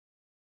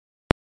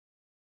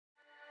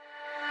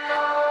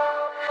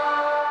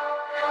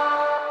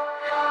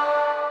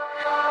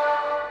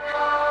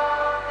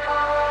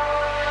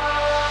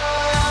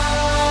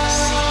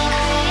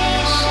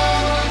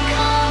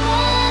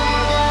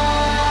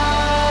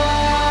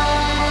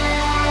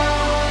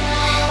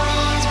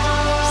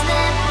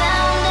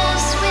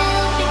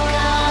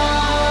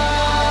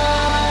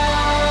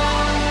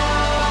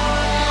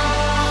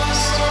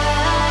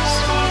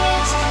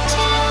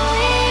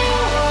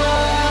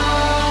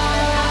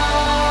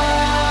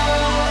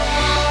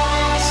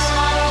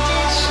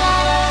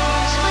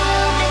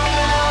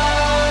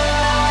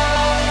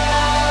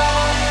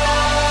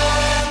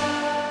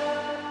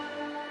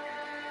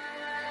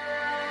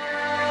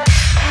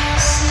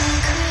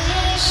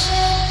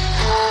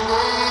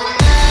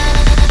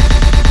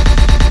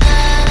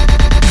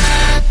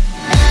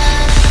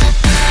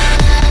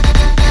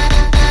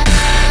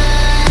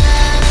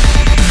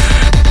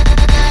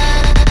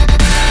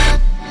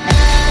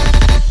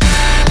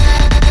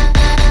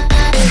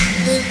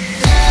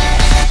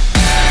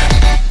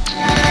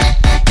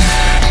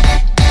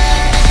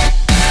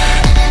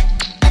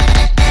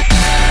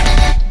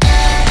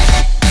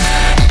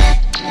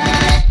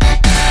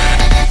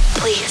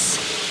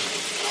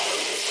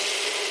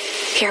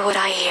hear what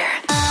I hear.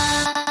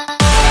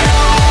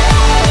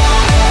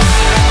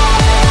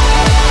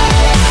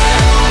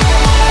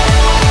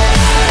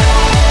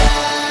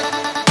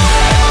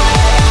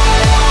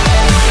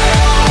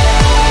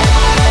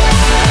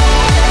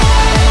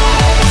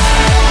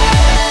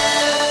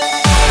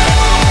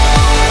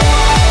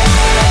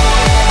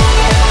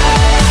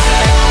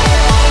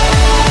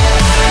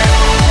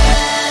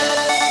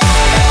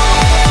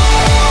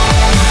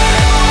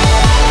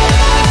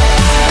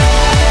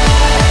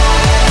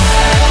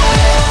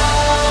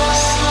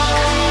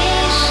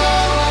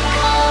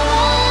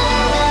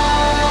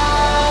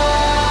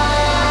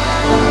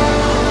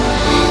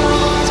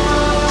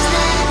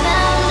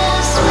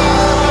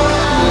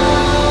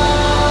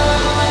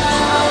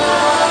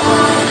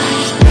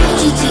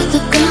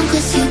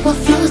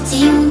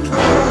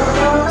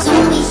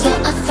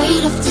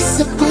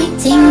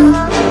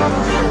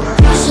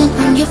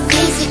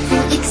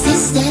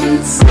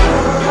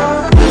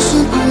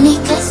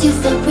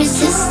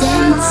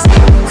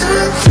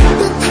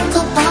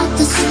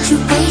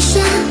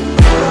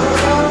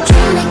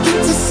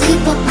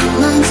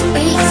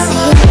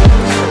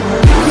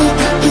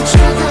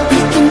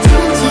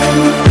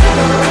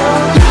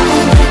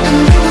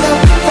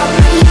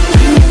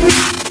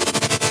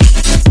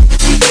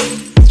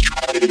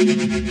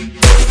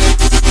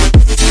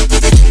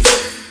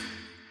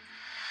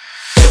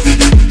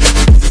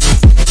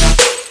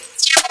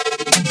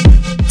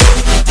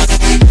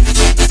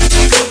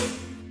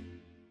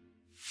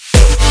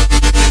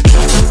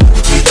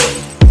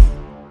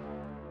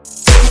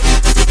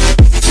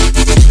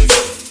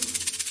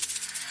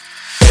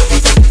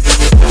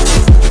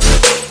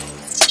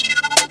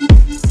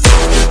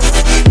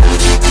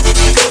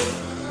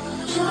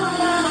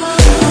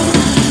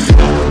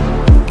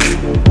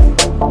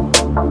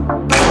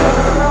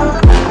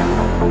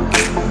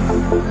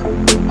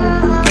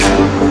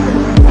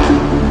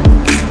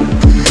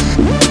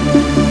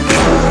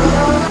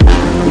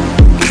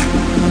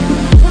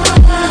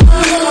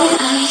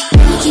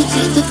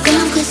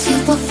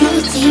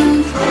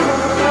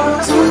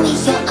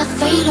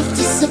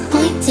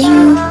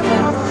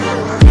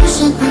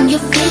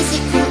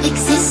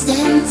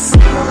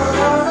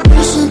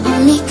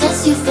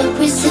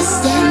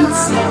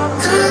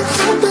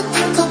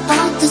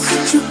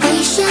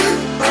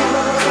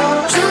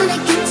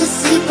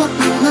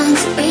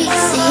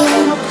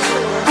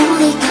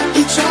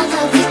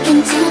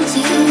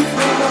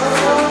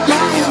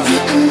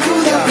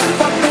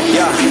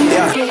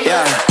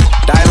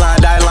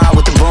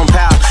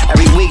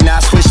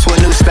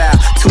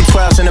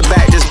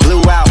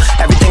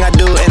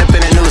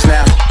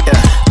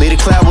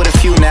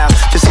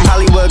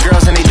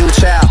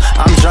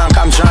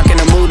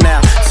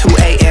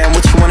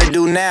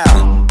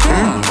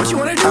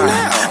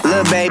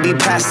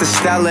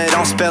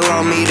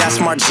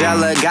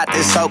 Got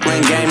this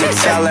Oakland game to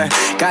tell her.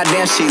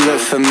 Goddamn, she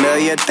look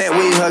familiar. Think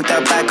we hooked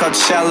up at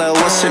Coachella.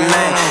 What's her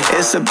name?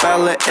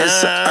 Isabella.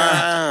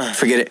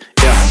 Forget it.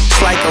 Yeah.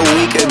 It's like a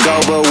week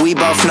ago, but we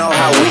both know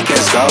how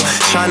weekends go.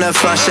 Tryna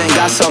function,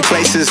 got some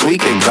places we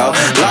could go.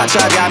 Lot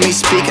y'all got me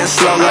speaking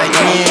slow like,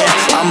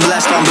 yeah, I'm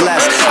blessed.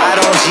 I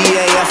don't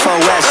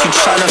GAFOS. You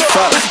tryna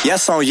fuck?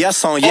 Yes on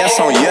yes on yes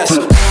on yes.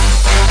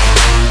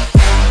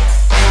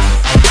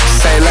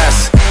 Say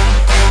less.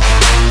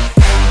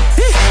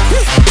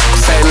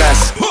 Say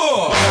less.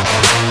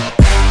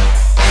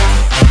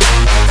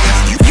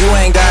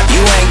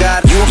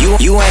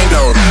 You ain't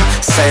got,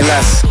 say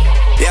less.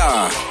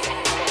 Yeah.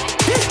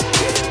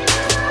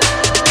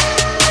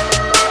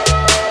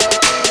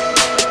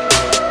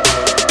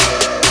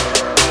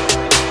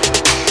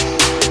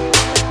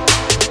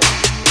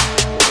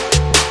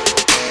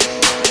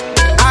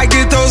 I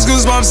get those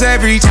goosebumps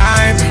every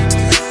time.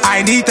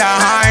 I need the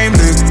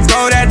Heimlich,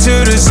 throw that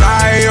to the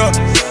side.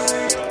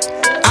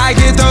 I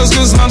get those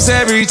goosebumps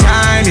every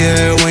time,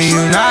 yeah. When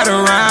you're not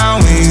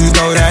around, when you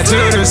throw that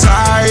to the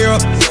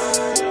side.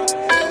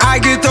 I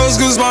get those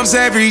goosebumps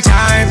every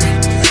time.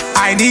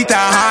 I need the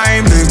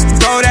Heimlich,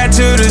 throw that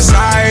to the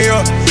side.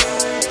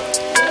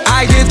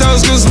 I get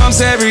those goosebumps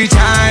every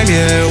time,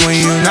 yeah.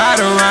 When you're not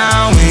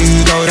around, when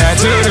you throw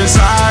that to the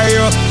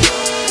side.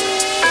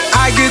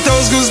 I get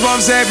those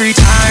goosebumps every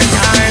time.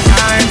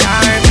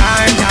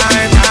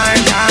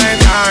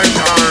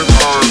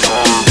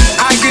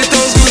 I get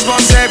those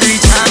goosebumps every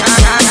time.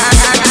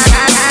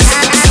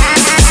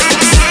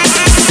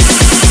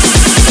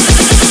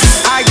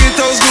 I get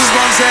those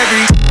goosebumps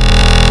every time.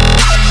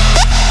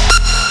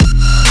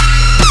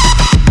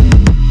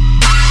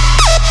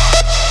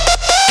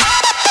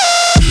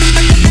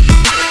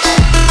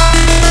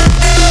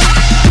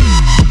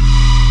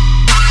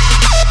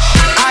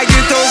 I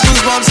get those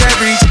goosebumps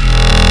every time.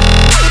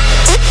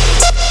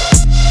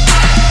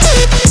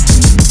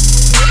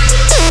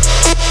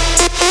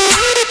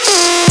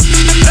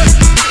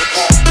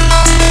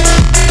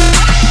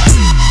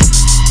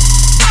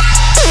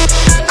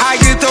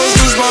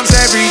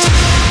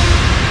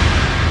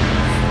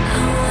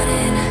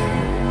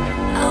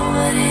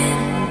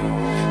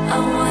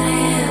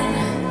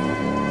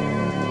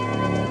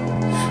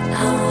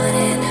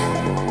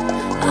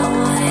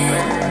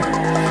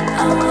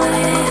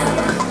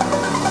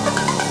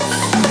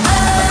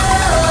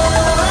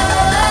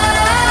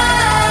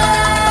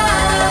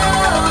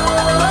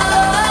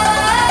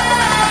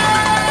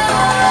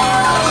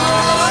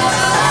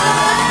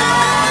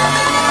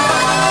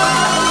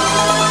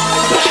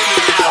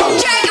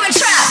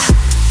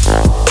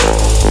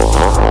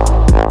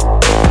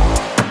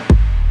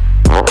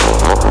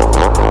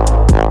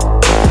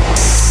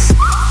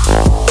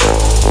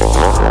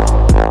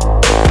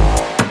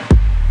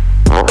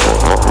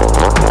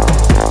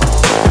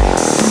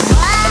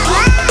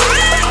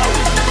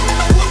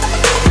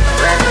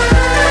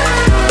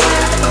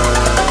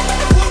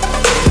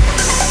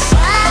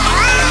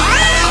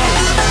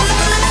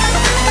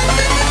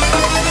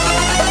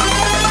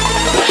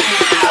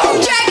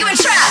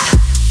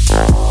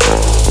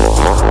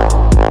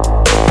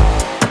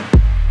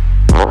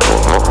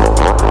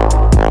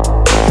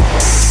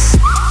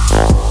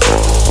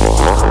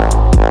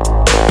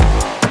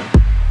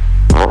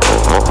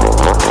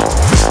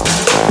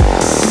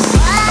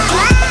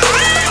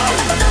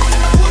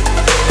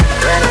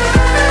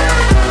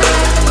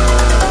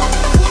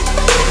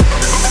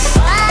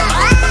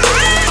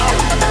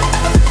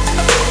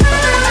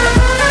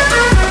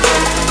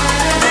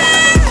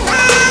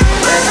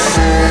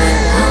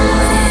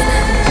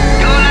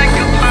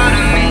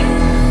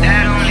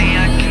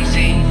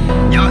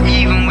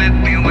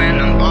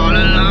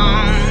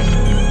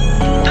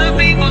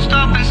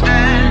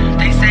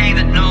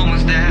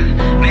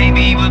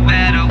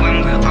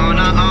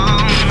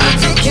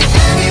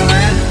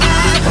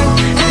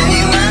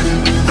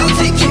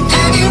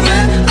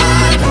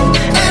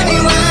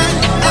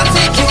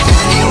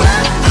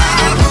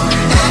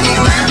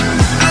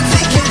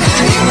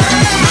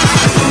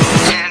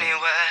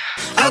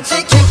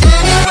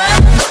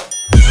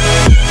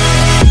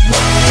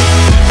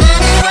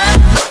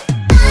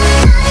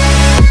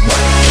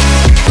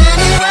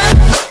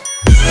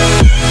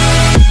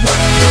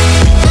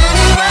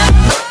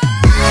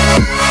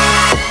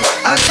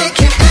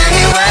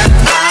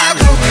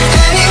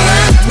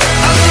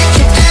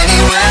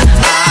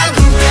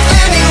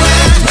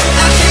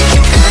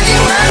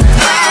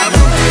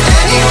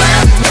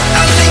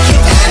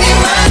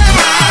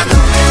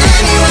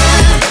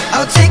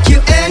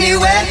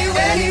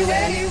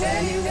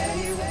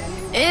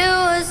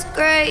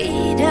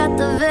 great at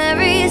the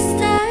very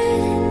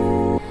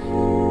start.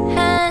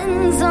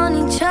 Hands on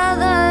each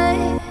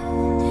other,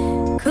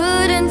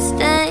 couldn't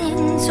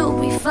stand to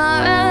be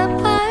far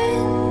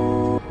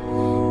apart.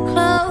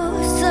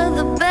 Closer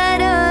the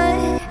better.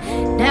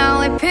 Now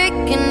we're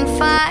picking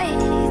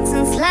fights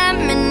and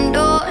slamming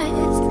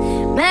doors,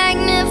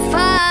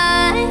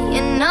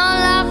 magnifying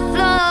all our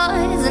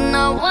flaws. And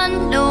I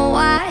wonder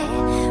why,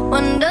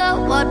 wonder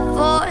what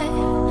for,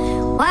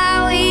 why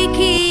we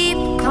keep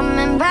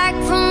coming back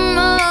for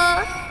more.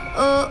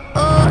 Oh,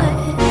 oh.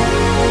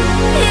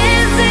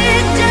 Is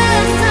it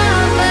just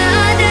our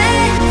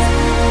bodies?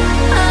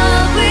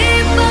 Are we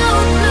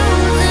both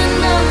losing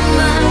our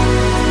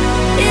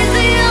minds? Is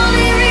the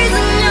only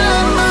reason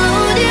you're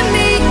holding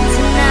me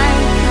tonight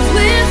 'cause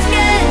we're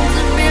scared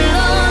to be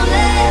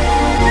lonely?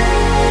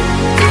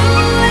 Do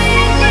we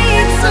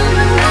need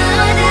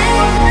somebody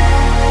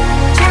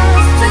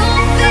just to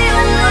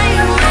feel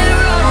like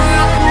we're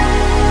alright?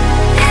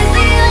 Is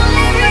the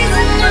only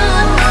reason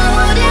you're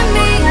holding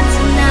me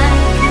tonight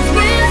 'cause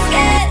we're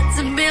scared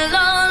to be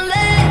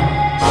lonely?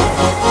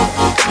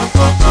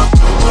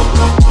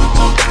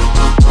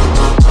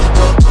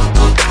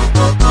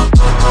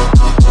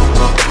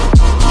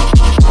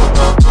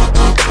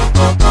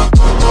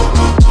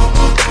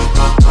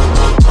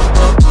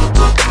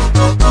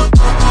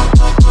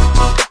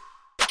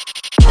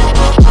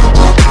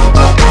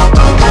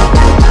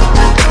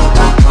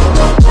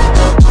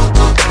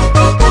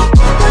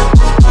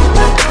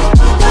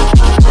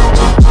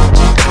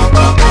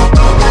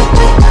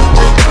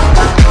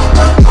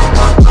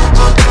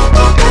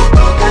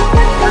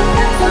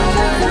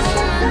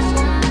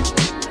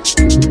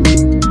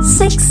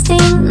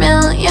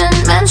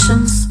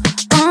 Mentions,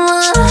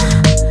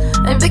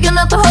 ain't big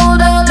enough to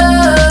hold our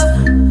love.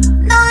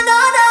 No, no,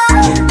 no.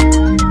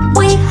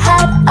 We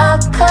had a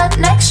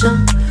connection,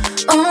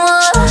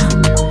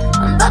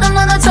 but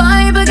another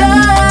type of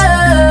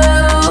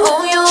girl.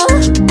 Oh,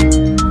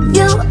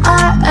 you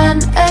are an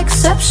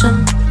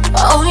exception.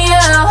 Oh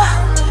yeah,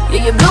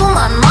 yeah, you blew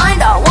my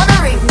mind. I wanna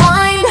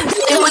rewind.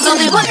 It was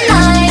only one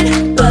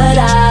night, but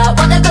I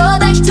wanna go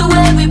back to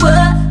where we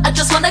were. I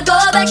just wanna go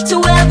back to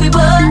where we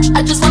were.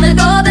 I just wanna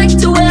go back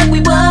to where we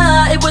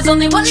were. It was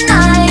only one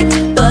night,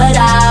 but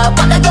I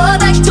wanna go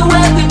back to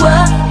where we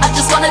were. I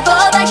just wanna go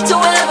back to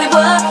where we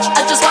were.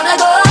 I just wanna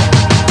go.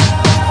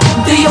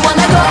 Do you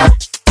wanna go?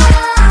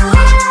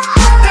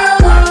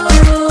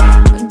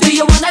 Do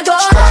you wanna go?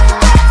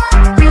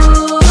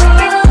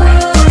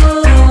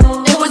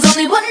 It was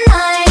only one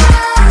night.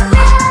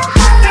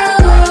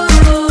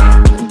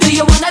 Do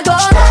you wanna go?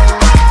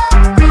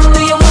 Do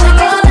you wanna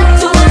go back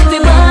to where we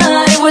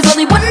were? It was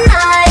only one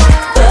night,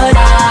 but I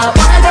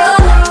wanna go.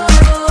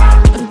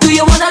 Do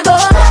you wanna go?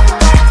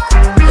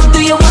 Do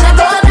you wanna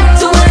go back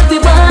to where we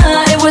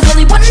were? It was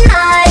only one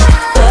night,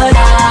 but I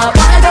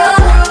wanna go.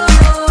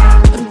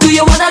 Do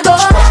you wanna go?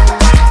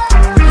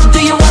 Do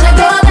you wanna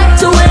go back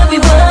to where we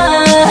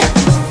were?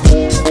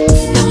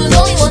 It was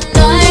only one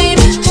night.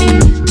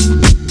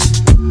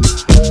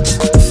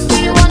 Do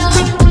you wanna?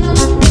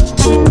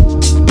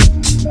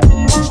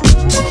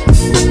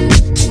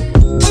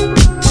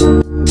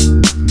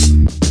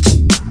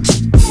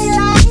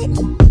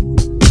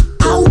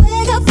 I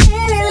wake up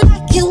feeling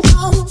like you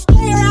won't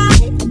play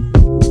right.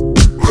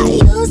 I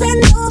used to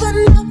know, but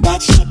now that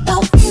shit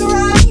don't feel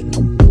right.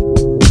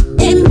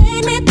 It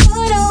made me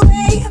put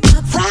away my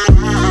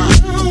pride.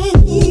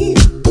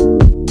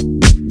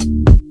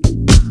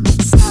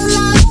 So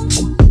long,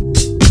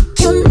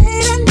 you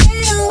made a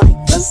nigga wait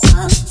for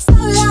some. So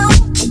long,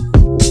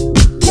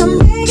 you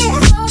make it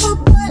hard for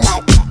boy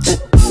like that to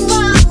go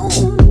wrong.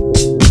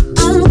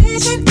 I'm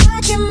wishing I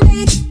can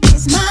make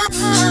this mine.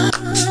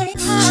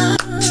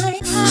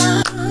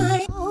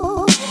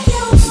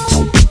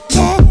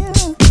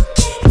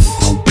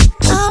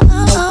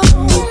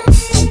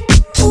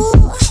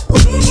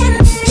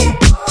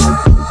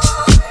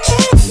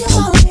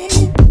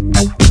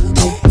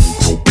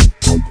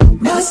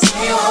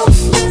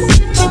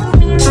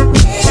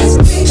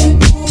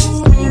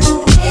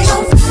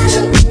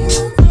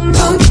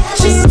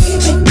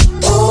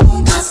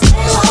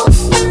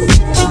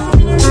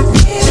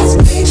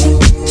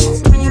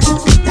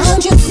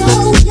 Don't you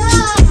close your eyes.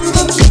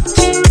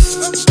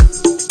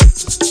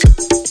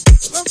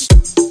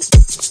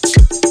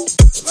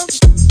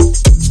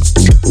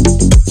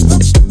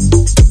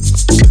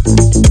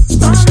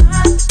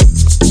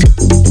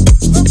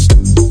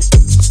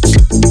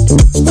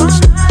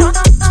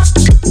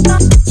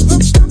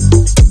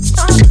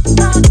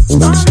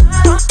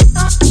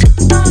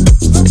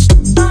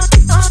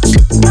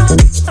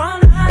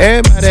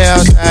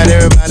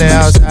 Everybody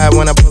outside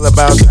when I pull up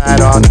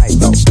outside all night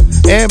though.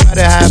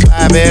 Everybody high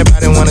five,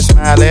 everybody wanna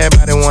smile,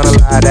 everybody wanna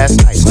lie, that's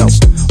nice, no.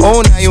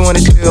 Oh, now you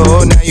wanna chill,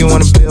 oh, now you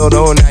wanna build,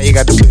 oh, now you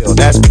got the bill,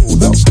 that's cool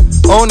though.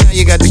 Oh, now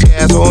you got the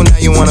gas, oh, now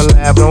you wanna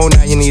laugh, oh,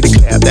 now you need a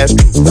cab, that's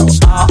true though.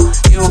 All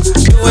you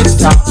do is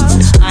talk,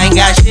 I ain't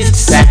got shit to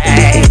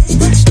say.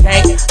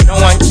 Can't no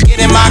one get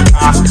in my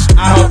car,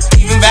 I don't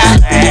even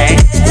valet.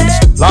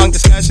 Long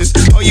discussions,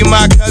 oh you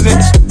my cousin?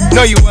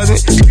 No, you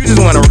wasn't. You just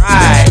wanna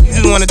ride. You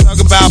just wanna talk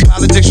about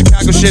politics,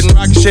 Chicago shit, and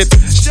rocket shit.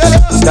 Shut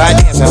up. Start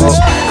dancing, ho. All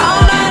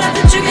night I've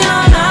been tricking,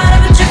 all night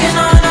I've been tricking,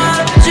 all night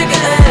I've been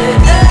tricking.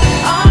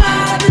 All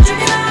night I've been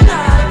tricking, all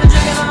night I've been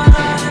tricking, all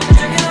night I've been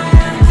tricking.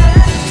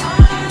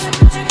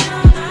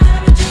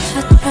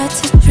 I tried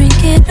to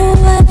drink it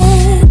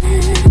away.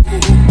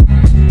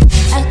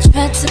 I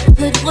tried to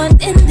put one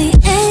in the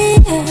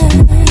air.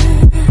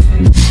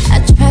 I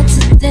tried to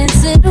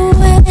dance it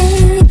away.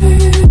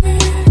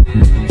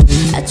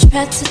 I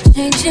tried to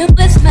change it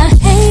with my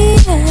hair.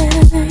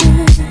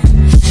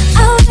 I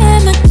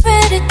ran my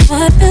credit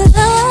card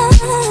below.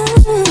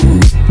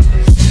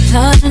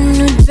 Thought a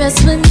new dress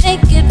would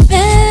make it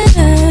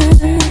better.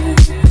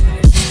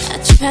 I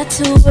tried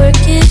to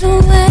work it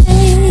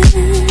away,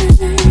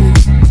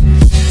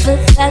 but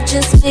that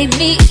just made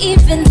me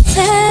even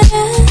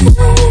sadder.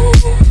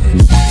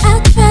 I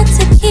tried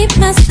to keep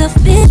myself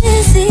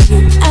busy.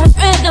 I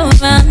ran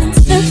around in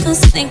circles,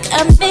 think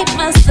I made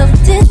myself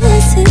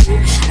dizzy.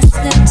 I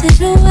slept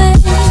it away,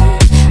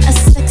 I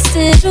sexed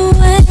it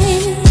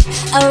away,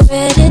 I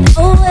read it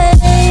away.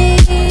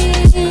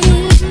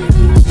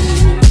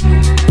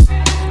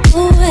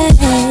 Away.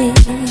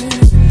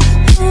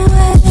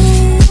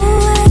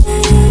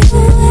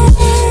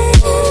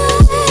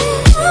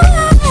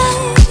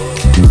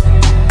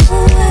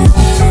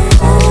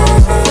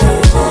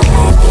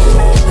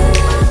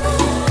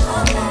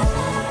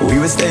 We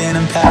were staying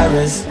in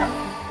Paris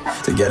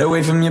to get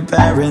away from your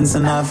parents,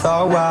 and I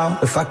thought, wow,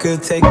 if I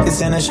could take this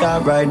in a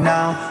shot right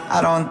now,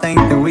 I don't think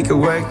that we could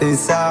work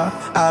this out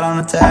on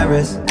the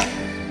terrace.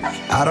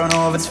 I don't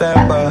know if it's fair,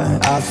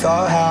 but I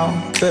thought, how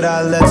could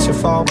I let you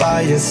fall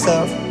by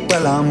yourself?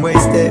 Well, I'm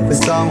wasted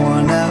with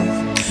someone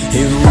else.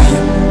 If we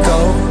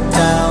go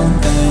down,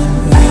 then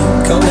we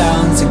go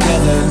down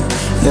together.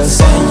 They'll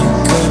say you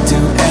could do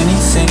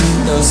anything,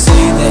 they'll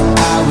say that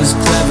I was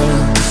clever.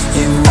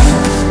 If we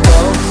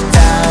go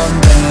down,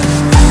 then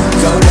we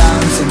go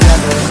down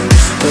together.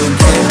 We'll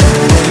get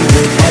away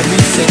with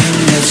everything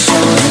that's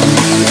showing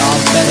we are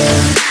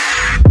better.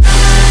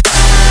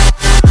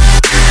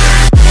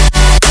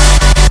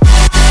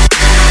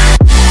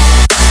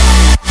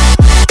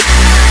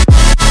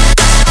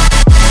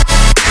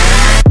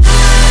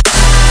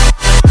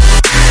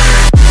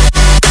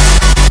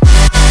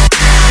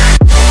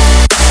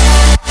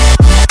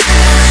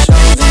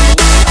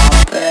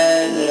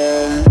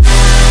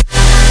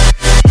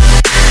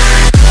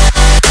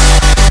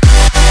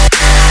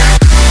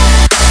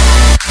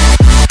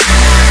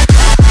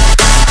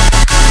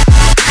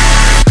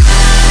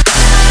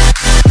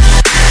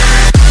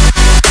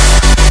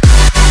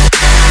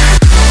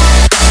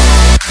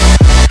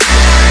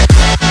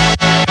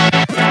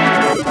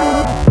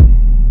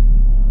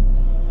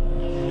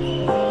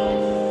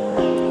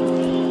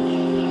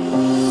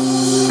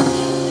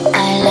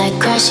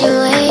 Crashing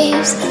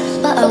waves,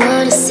 but I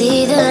wanna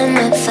see them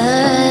at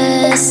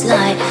first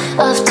light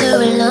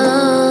after a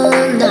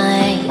long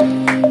night,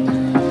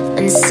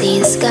 and see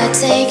the sky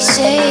take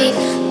shape.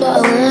 But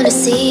I wanna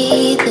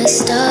see the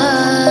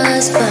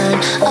stars burn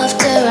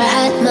after I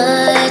had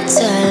my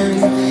turn.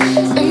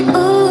 And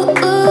ooh,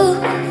 ooh,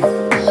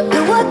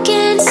 you're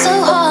working so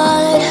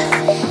hard,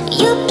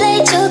 you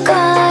played your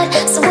card,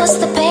 so what's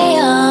the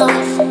payoff?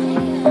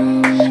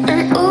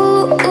 And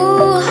ooh,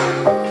 ooh,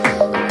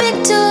 big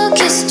talk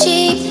is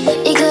cheap.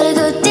 You gotta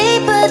go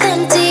deeper than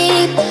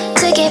deep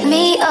to get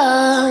me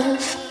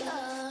off.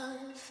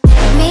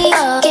 Me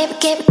off,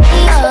 get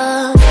me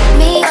off.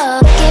 Me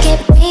off,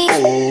 get me.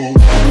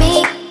 Me,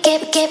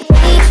 get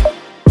me.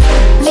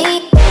 Me,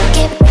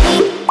 get me.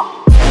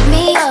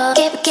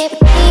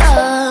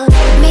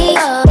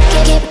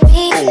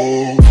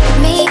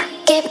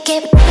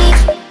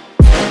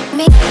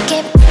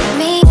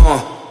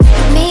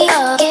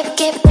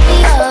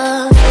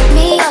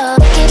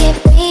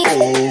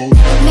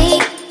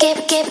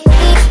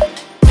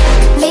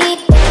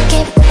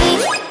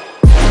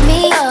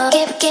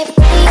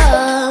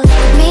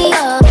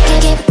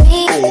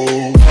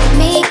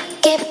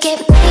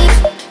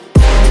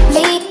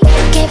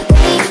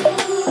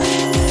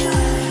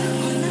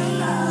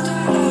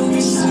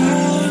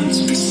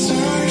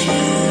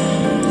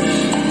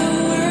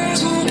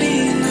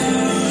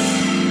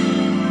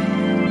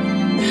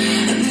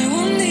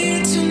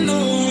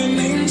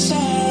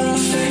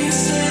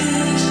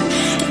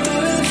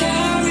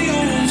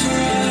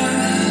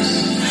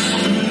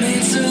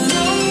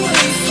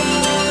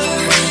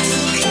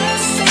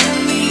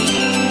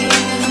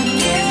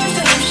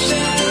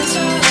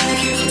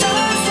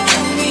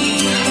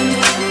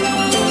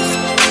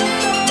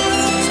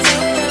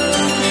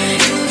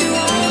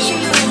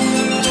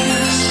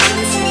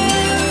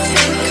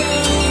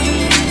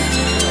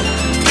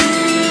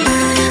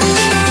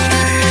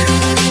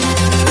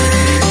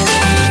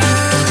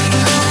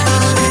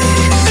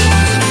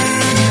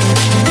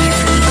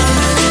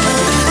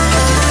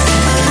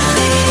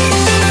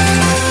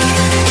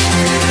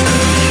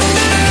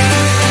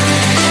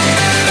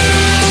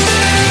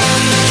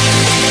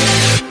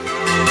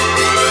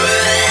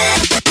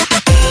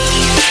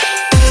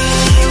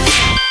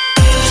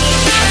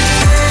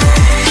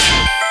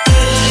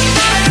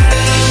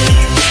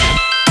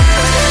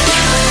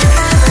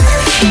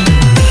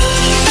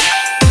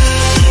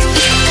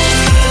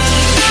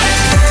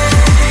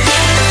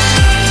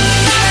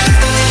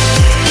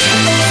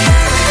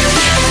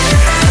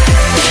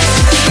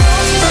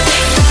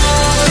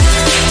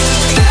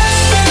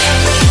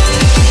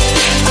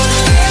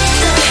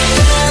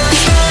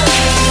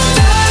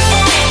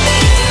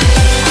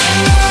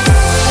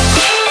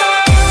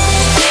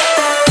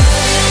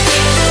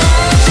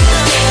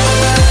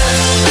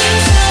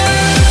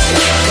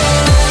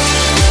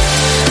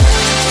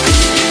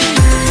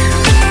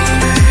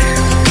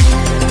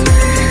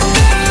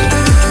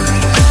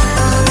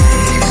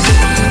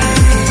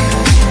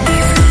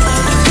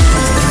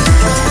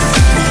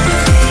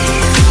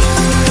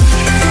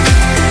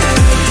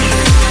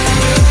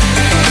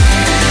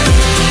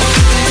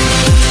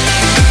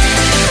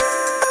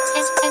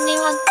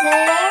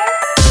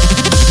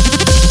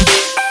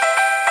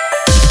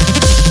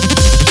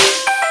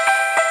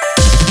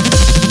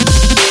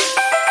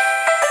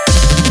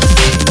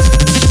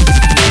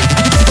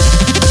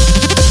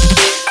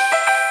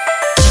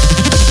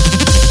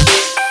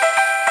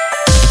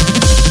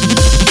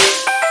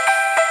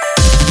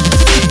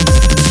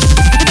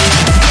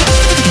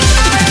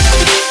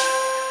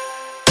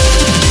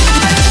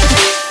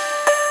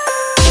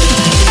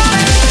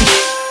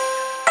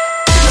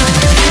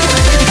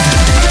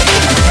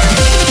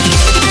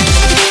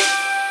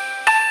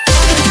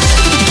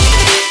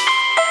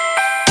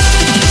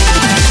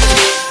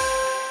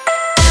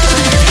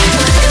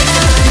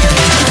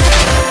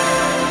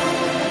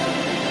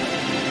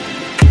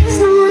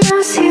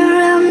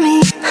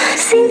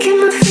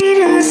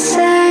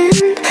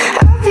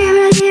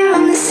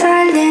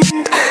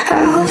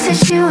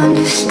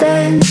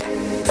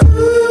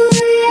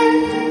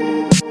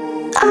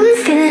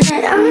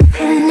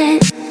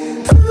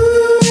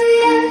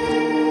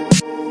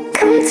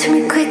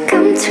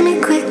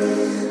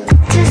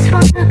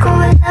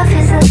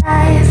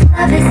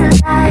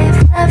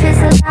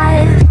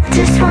 alive.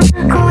 Just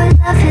wanna go where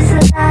love is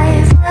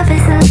alive. Love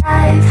is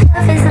alive.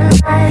 Love is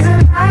alive.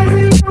 Alive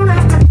when you don't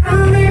have to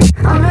prove it.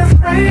 I'm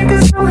afraid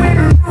there's no way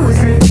to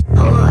lose it.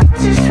 Oh, I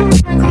just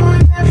wanna go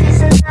where love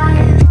is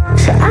alive.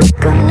 So I'm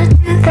gonna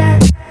do that.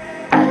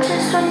 I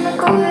just wanna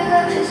go where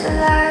love is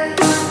alive.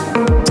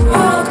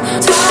 Talk,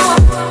 talk.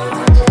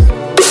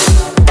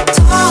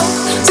 Talk,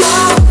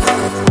 talk.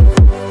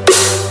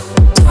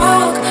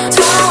 Talk,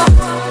 talk.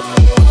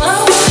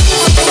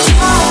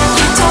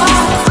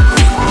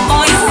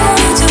 All you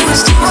wanna do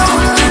is talk,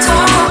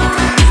 talk.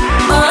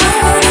 All I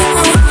wanna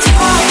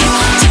talk,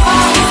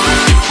 talk.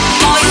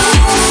 All you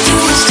wanna do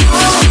is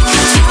talk,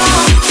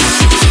 talk.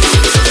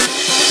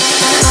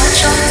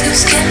 Touch on your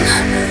skin,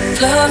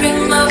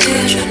 blurring my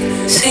vision,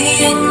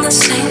 seeing the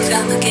same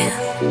film again.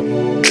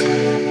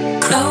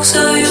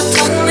 Closer you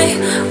pull me,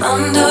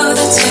 under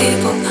the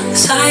table,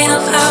 sign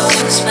of how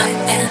this might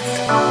end.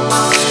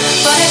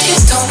 But if you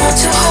don't want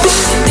to hold me,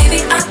 maybe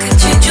I could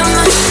change your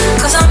mind.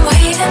 Cause I'm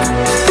waiting,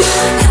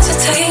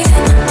 hesitating,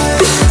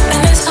 and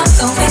there's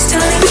other ways to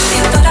leave me.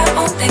 But I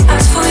only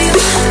ask for you,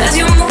 as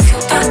you move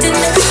your body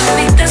next to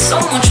me. There's so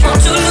much more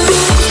to lose.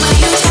 When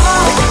you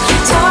talk,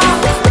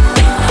 talk,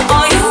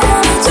 all you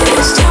wanna do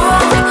is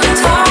talk,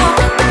 talk.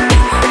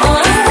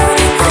 All I wanna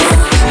lose,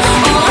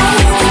 all I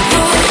wanna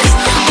lose,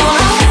 all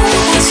I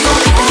want is your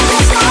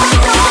love.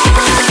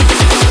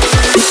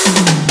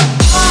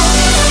 Talk,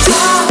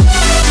 talk.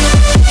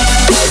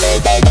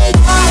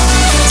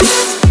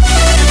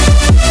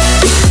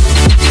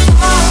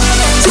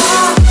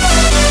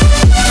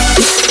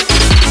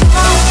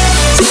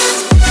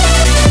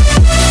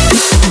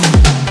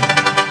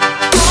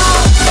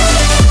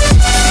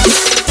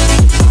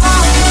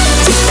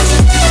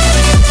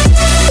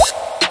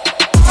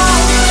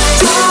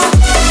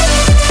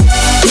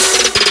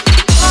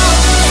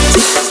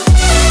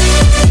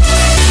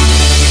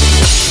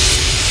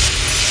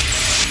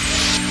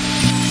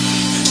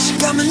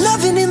 Got me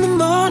loving in the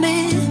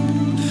morning,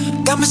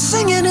 got me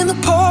singing in the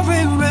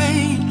pouring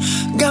rain,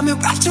 got me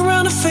wrapped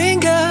around a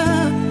finger.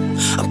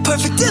 I'm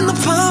perfect in the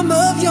palm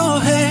of your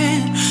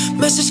hand.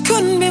 Message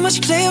couldn't be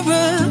much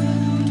clearer,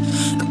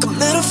 like a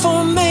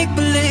metaphor,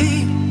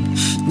 make-believe.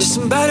 That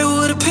somebody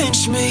would've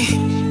pinched me.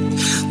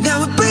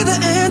 Now it'd be the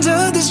end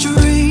of this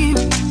dream.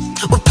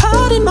 Well,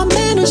 pardon my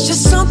manners,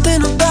 just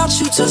something about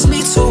you turns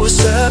me to a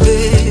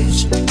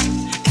savage.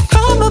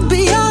 I'ma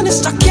be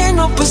honest, I can't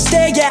help but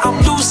stare, yeah, I'm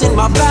losing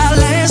my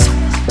balance.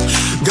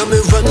 Got me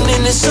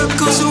running in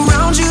circles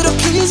around you to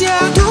please, yeah,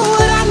 I do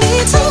what I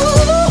need to.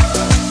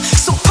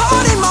 So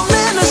pardon my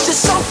manners,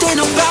 just something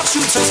about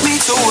you turns me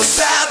to a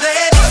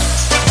savage.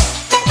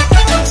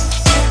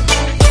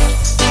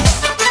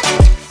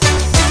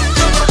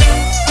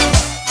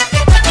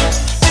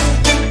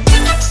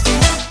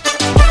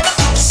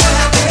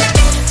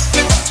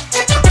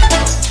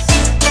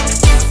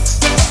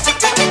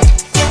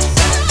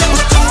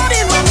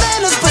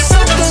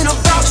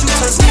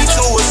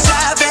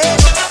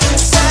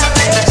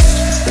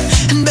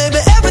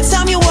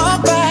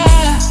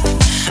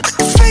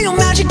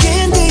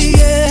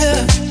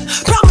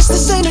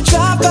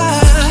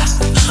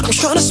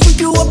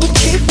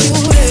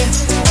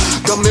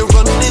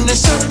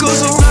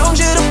 Circles around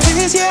you to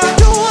please, yeah, I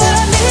do what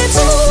I need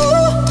to.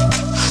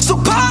 So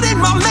pardon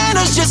my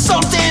manners, just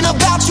something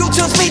about you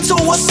turns me to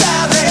a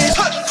savage.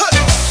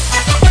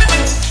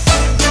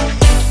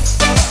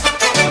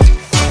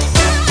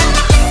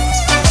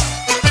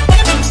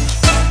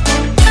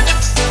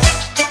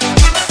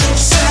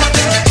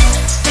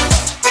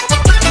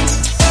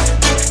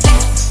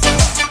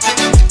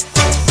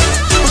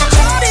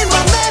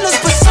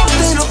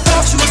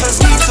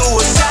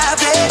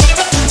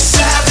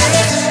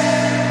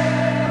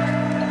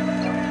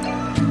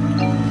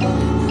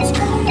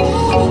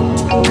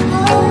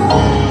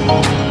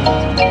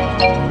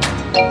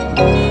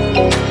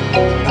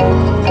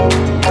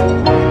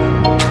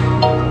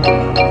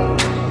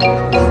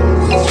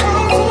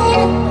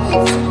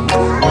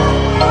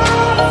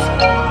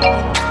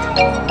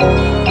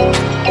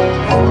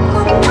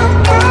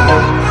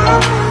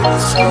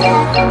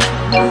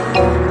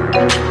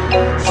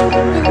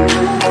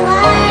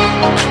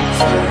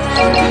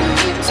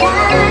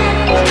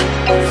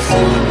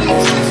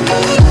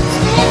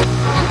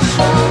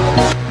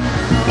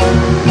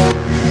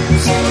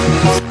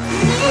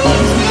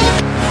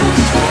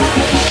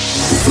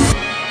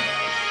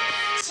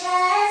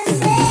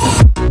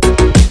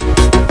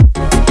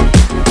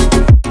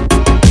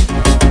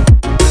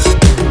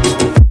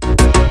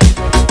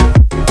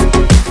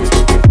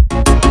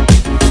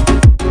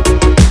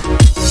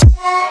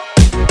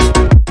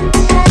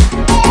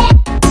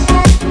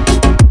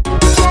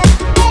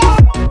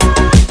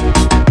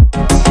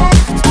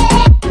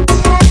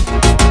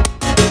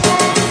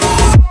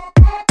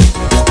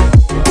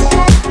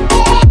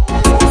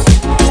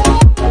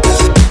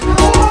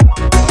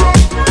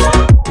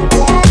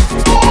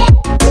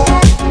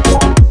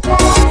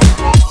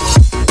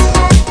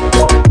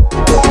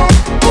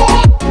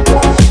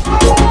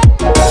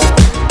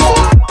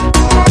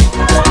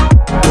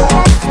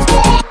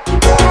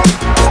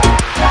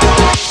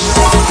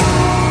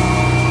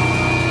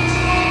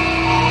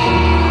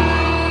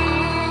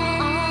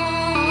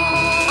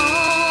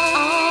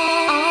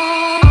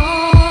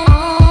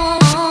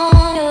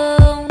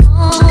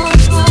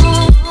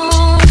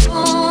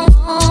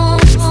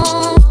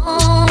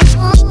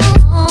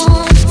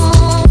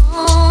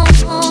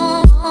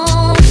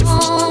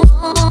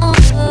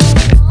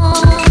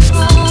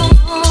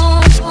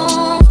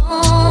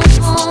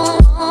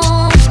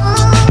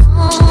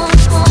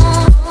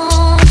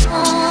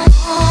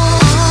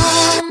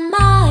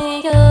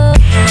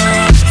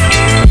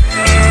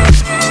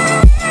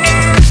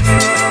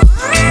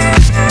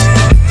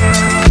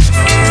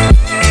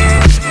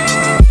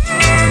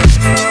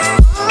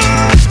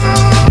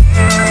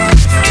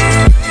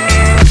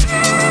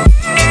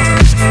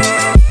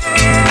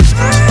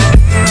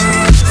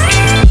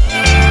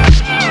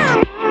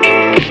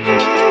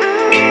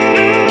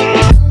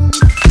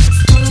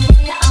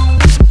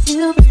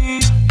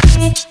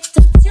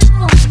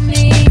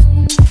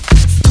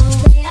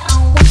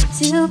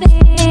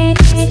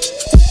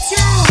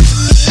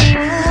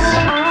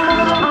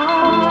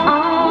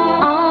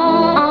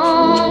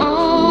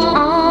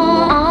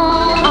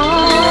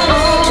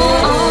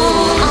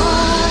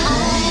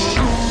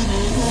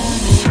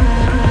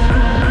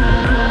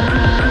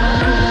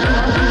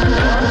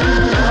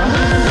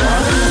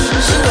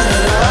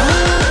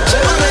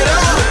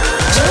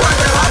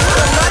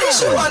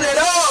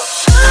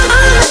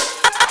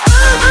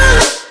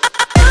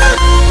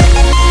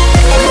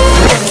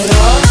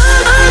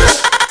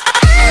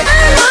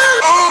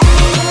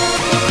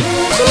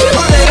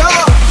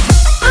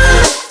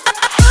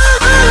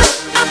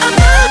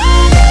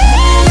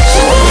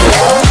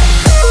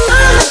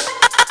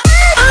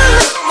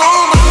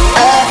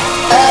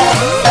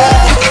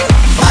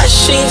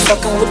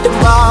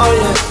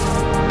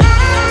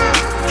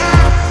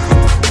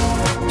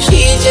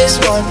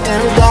 want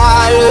them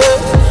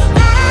dollars.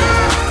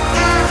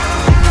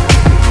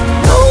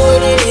 Know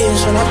what it is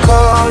when I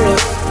call her.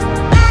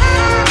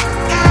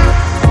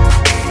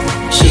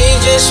 She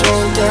just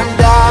want them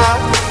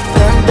dollars,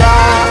 them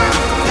dollars.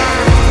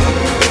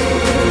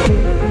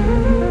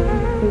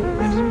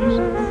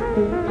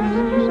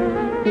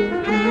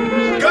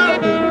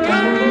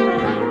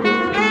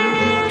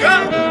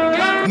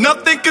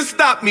 Nothing can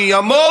stop me,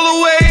 I'm all the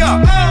way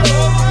up.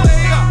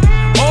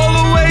 All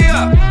the way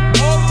up.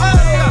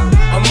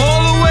 I'm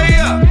all the way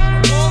up.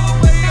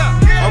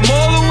 I'm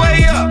all the way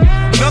up.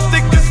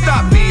 Nothing can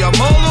stop me, I'm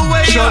all the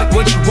way up. Show it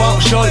what you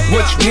want, show it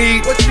what you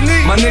need.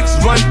 My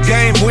niggas run the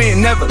game, we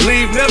ain't never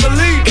leave.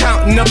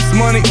 Counting up this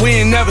money,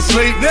 we ain't never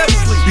sleep.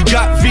 You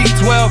got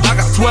V12, I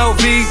got 12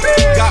 V's.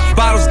 Got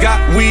bottles, got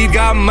weed,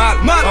 got my.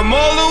 I'm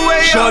all the way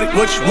up. Show it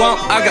what you want,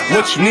 I got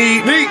what you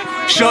need.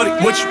 Shorty,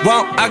 what you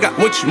want? I got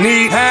what you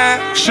need.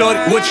 Shorty,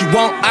 what you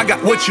want? I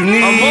got what you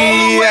need. I'm all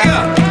the way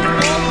up.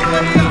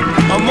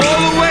 I'm all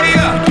the way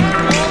up.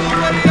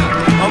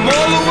 I'm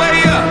all the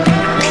way up.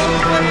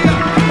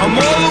 I'm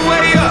all the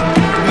way up.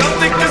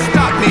 Nothing can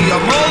stop me. I'm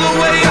all the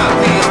way up.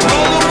 I'm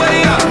all the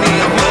way up.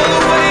 I'm all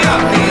the way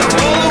up. I'm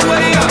all the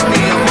way up.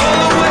 I'm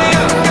all the way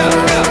up.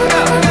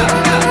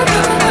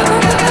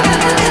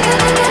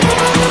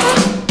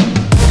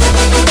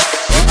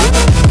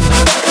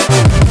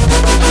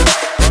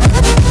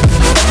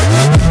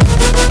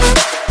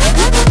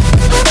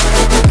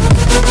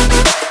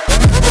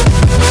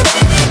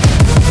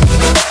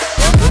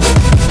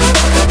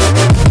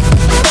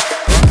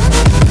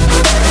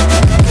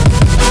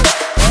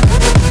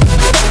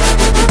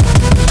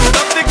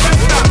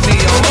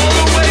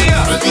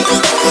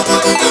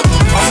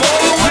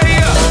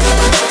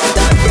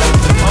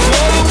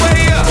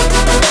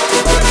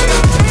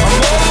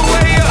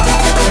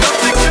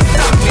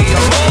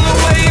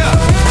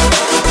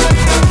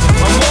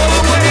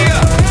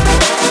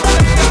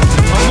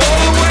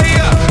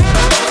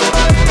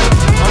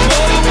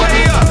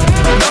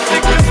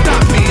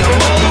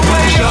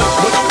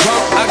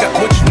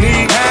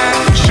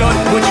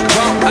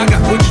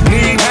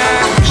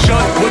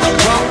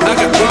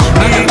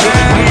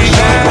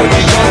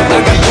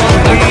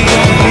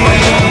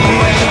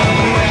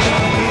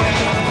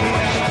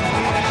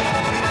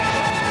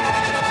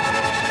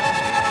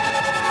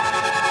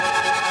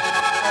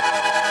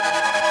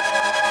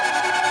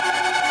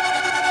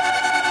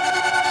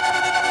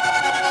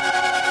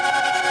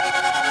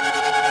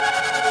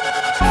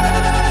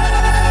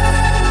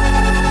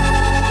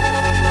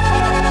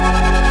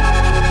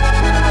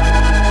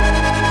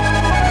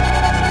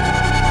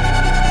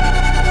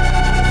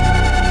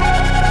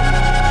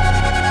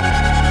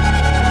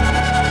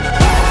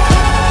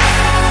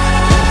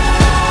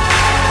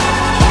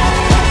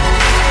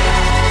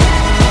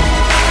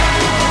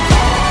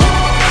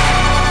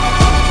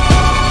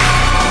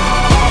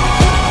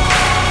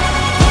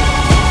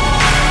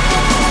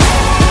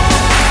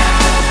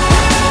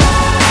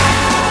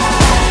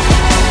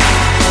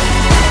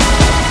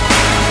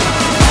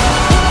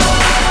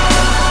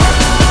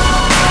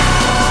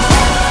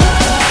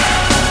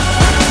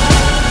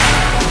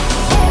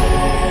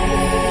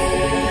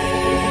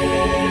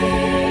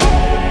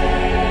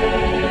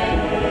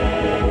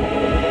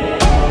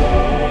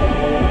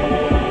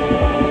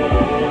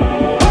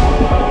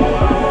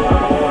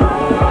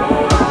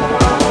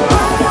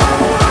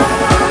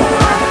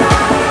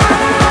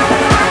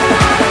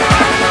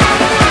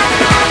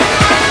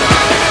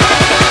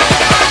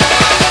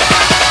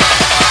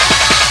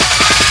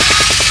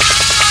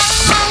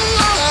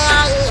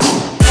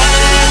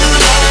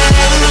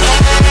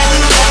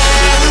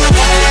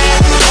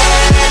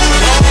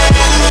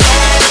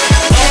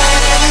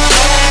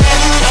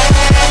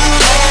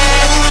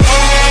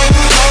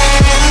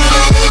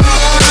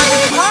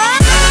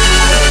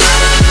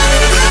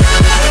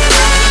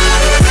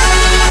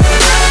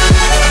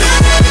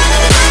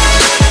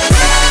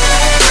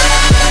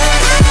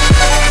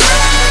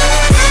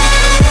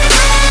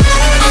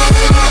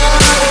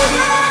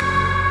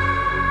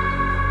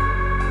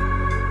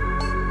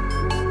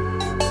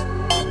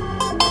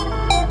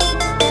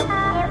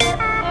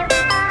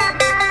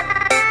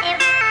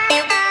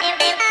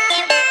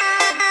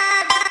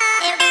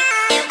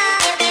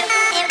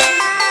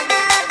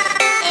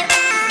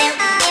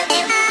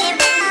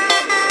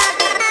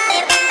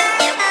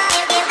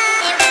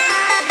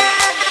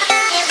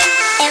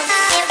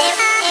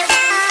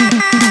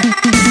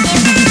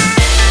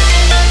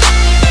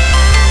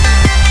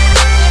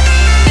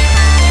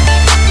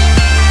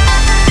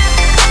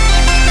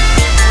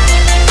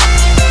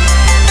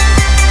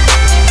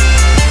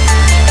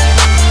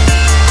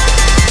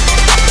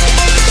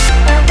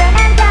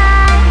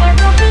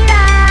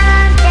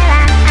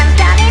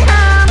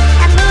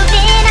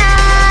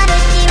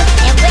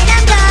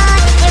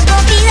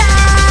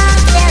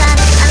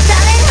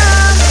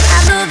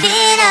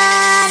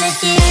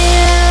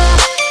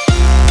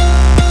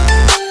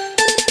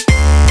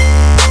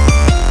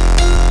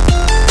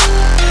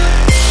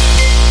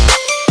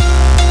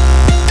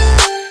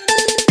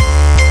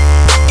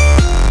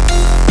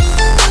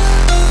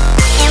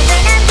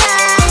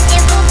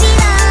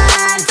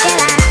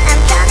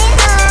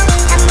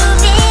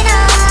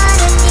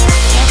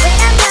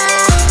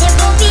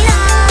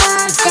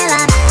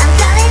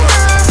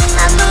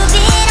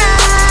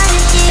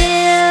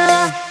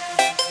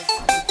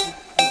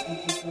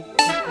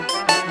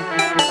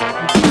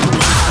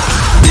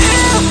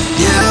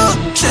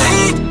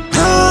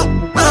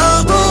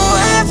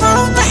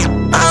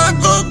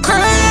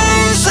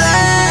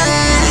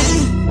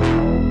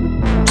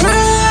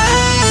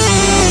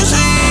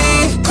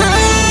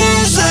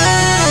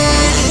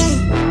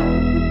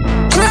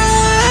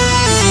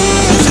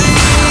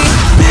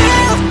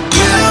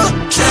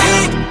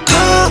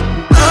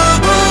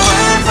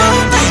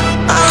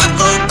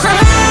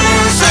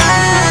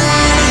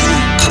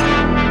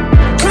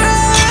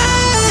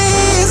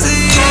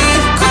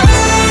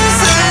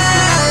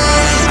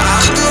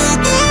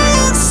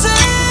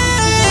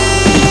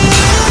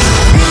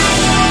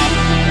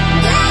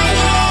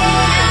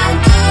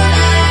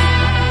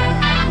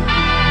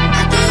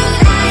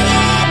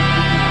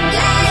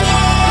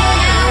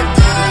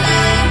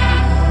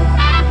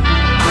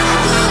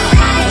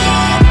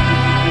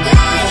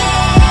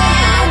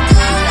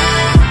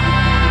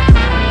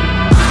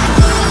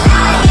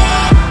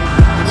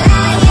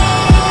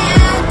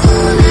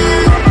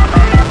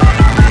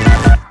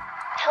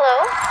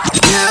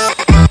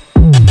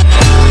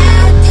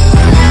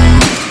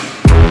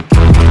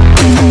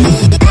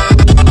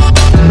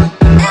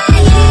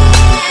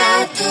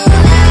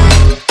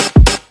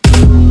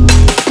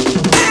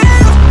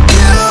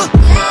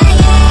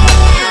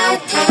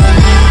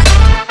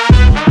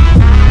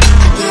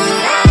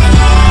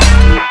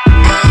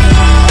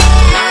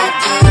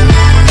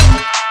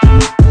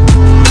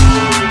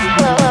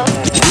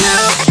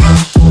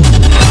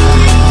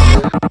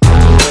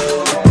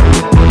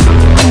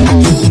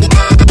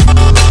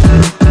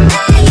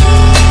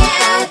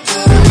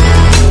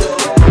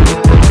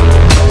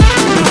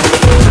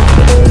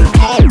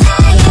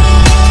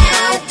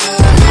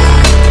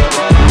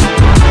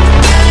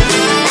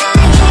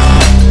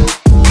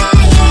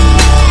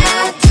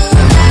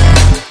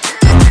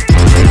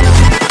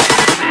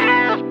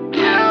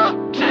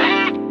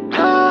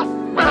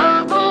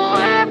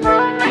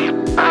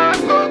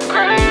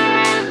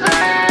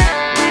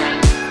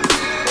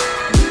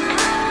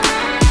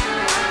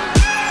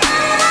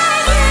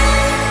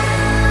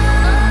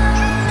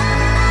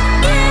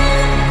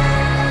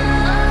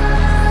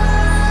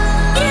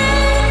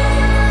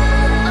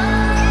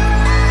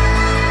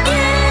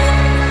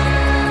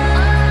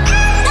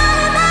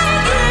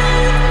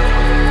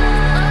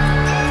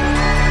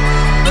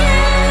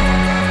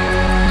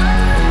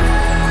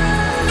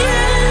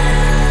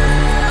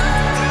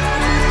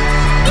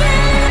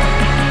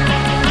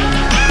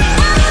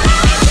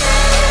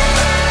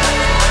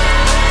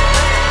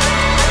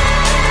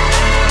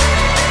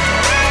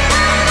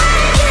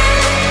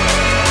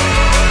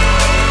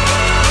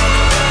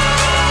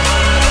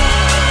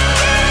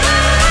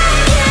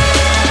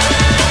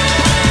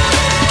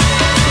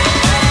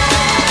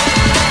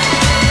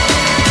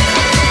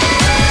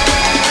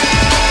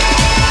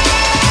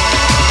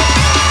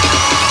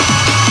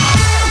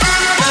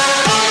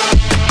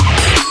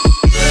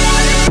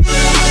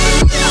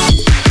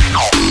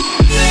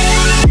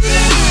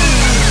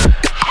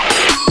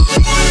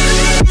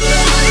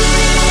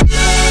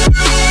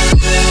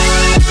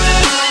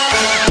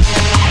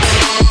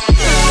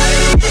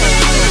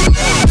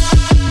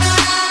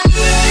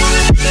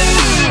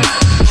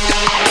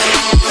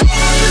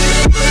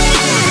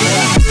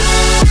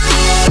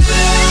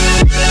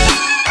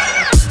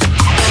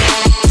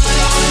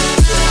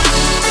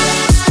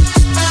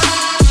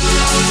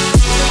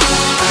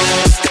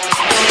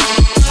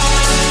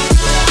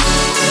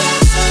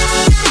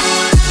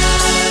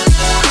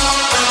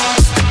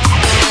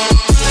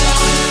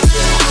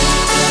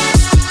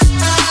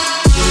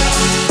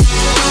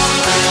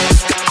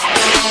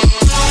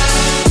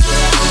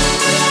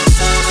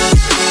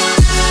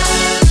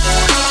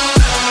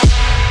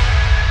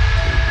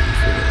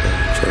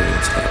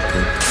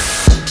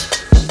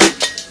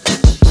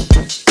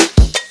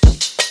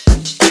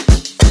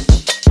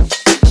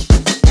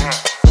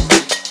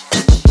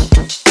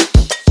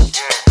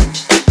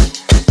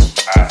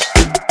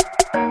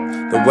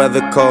 The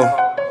weather cold,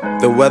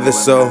 the weather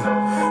so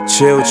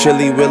chill,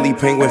 chilly, willy,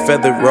 penguin,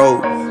 feathered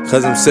road.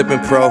 Cause I'm sipping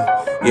pro,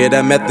 yeah,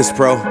 that meth is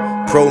pro.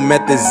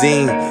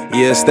 Promethazine,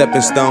 yeah,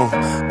 stepping stone.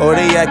 Oh,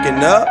 they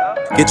acting up?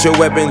 Get your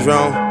weapons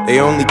wrong. They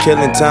only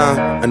killing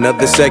time,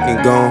 another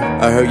second gone.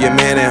 I heard your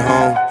man at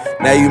home,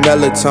 now you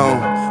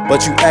melatonin,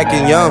 but you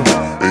acting young,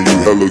 and you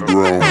hella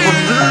grown.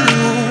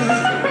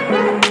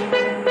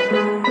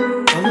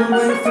 I'm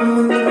away from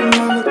a little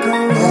mama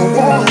gone.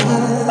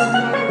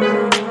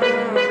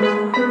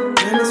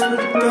 And it's with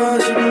the God,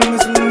 she gon'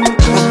 miss me when I'm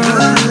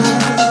gone.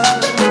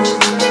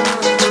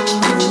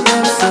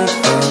 Love so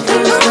far,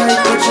 feels like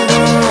what you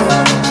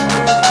want.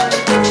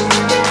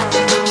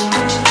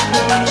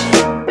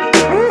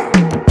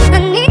 I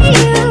need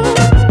you,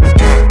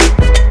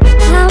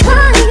 I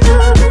want you,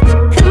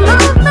 come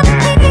over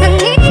me. I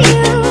need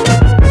you,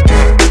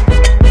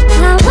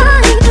 I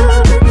want you,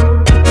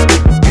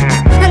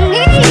 I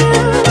need you,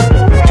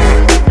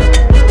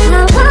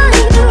 I want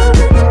you,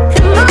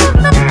 come over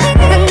me.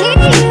 I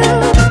need you,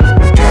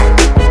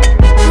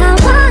 I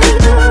want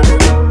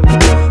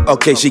you.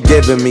 Okay, she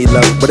giving me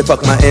love, but it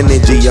fuck my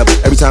energy up.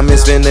 Every time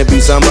it's finna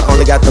be summer,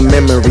 only got the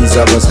memories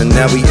of us. And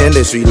now we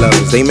industry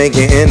lovers, they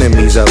making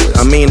enemies of us.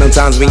 I mean,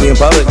 sometimes we in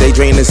public, they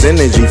drain this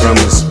energy from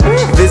us.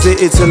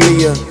 Visit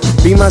Italia,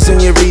 be my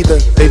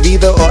senorita. They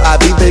either or I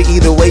be there,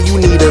 either way you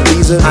need a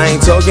visa. I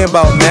ain't talking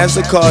about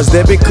MasterCards,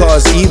 debit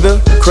cards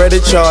either.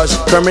 Credit charge,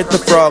 Kermit the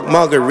Frog,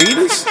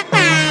 margaritas.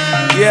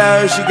 Yeah,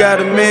 I heard she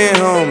got a man,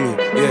 homie.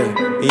 Yeah,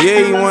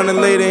 yeah, he wanna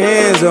lay their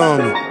hands on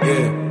me.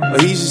 Yeah.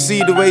 But he should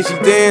see the way she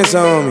dance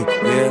on me,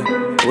 yeah.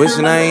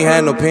 Wishing I ain't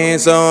had no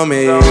pants on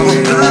me. Love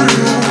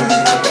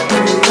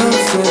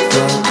so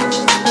far.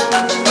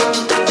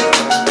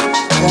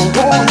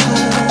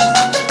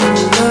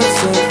 Love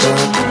so far.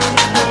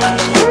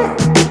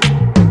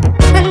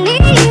 I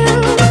need you,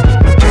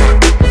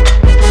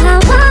 I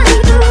want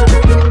you,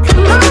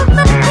 come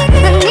over me.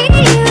 I need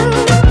you,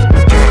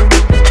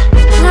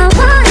 I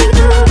want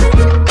you,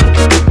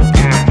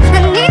 I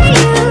need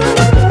you,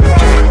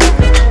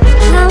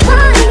 I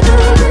want you,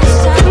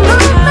 come over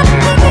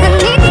me. I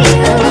need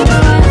you,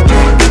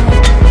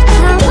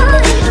 I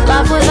want you.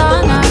 Love with all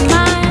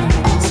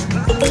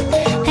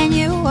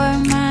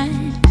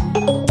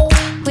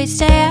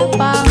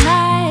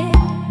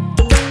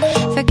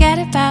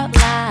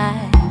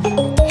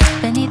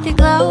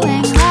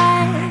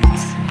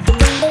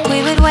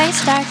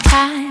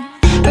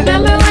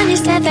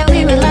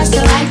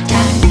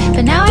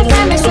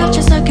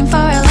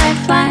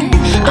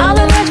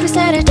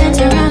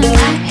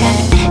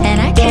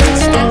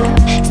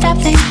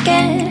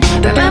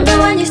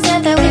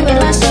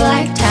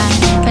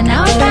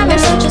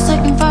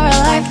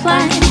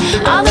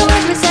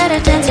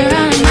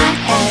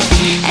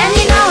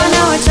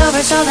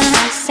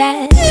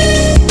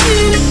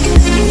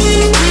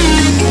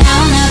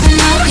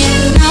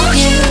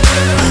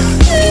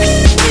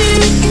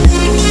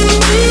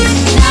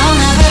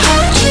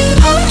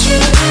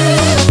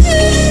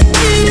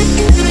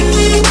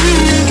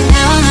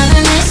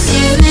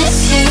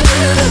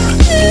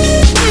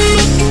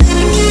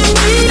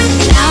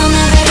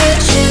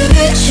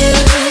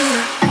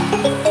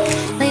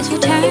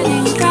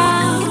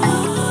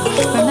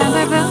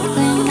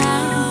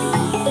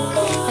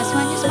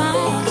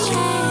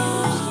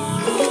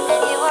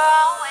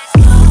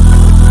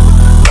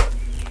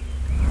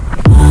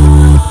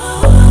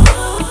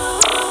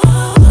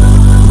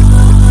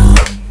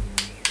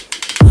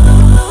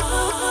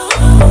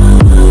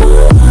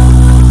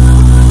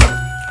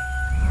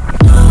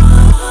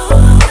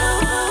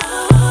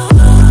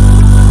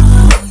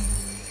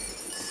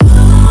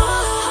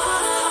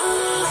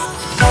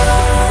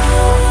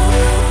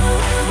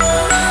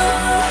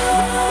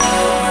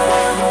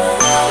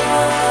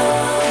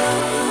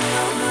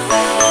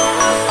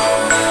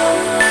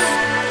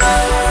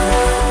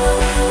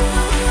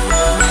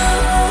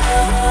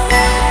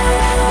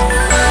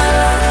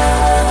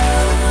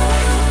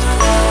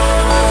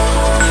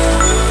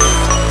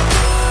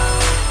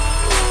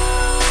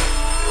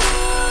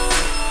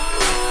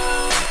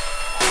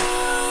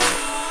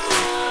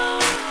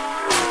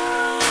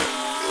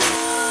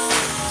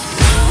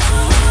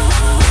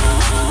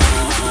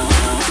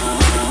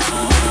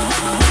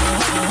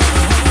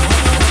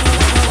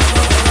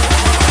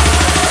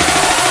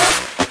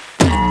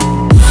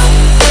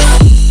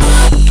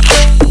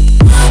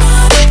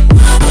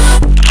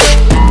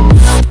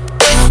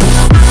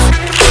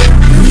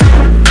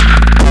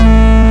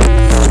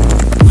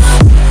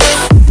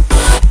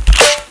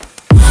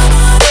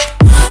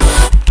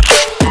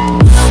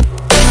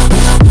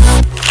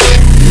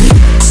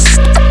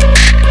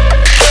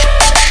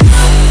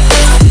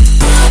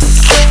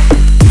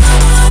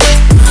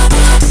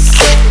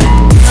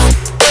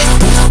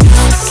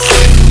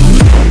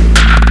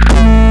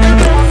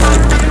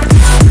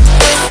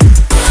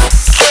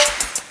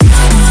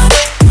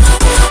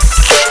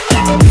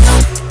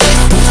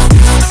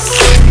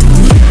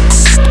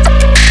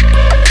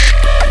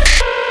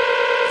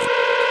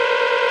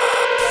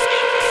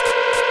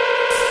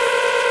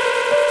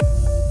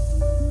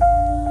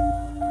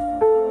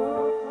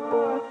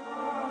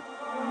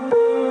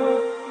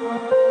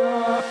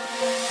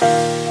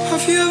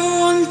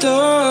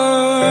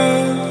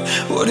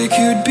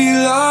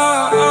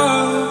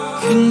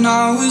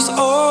was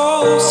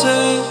all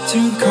set to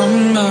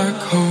come back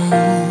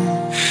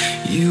home.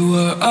 You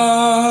were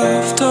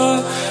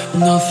after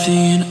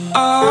nothing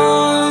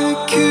I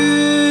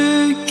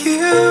could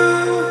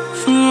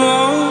give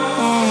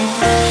alone.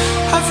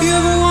 Have you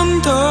ever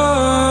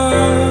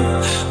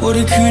wondered what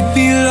it could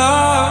be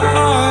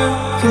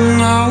like?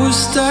 And I was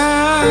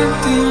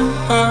standing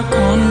back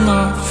on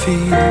my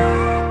feet.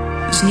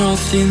 There's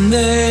nothing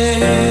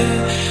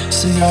there,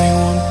 so now you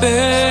want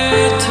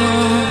better.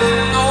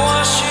 No,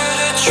 I should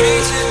have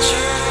treated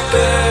you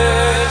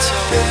better.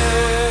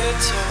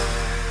 Better.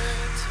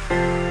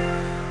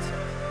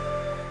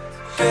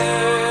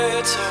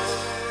 Better.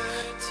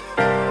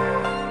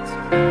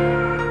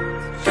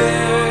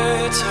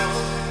 Better.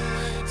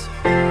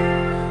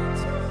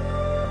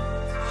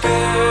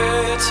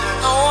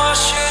 No, I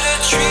should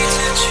have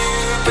treated you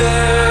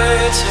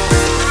better.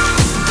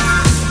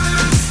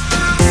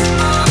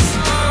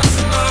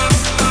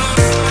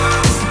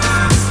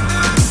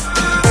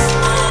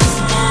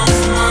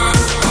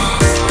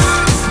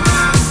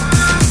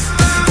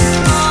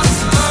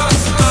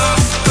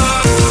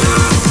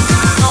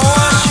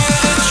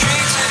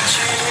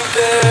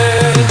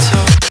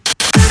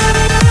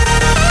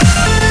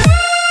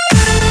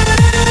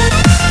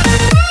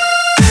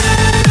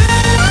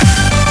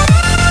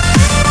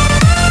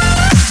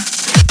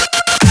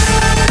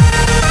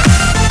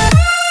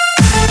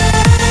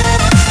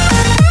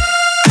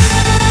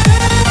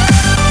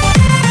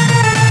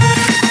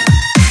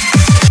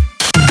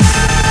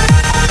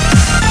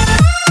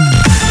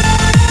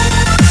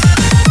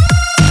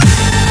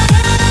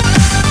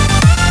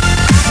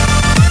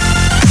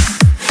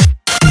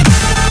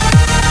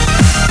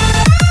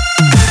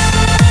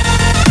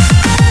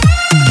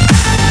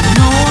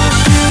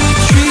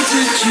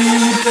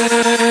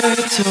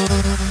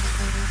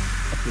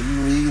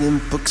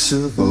 Books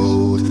of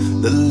old,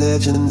 the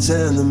legends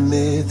and the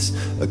myths,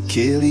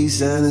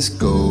 Achilles and his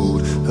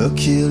gold,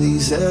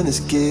 Hercules and his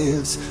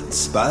gifts, and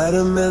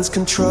Spider-Man's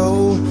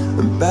control,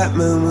 and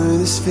Batman with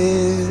his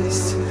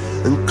fist.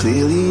 And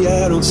clearly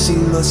I don't see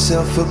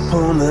myself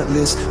upon that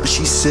list. But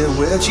she said,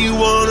 where'd you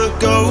wanna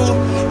go?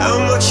 How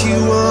much you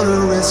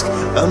wanna risk?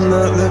 I'm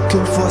not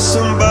looking for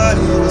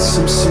somebody with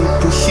some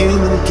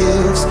superhuman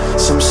gifts,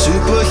 some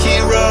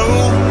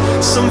superhero,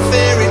 some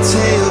fairy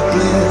tale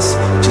bliss.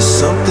 Just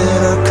something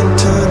I can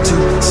turn to,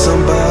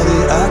 somebody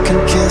I can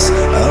kiss. I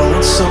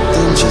want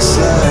something just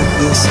like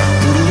this.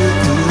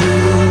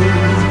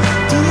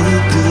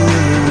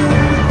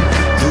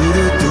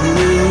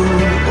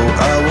 Oh,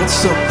 I want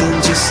something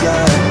just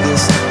like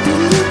this.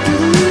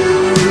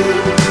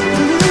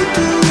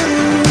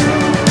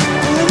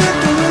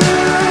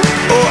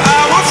 Oh,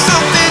 I want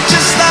something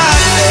just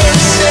like this.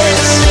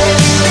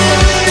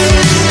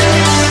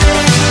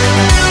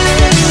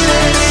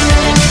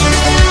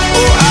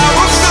 Oh, I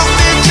want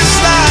something just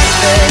like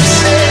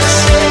this.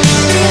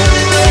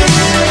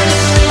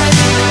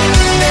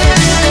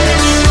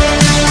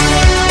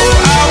 Oh,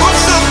 I want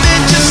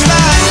something just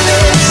like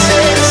this.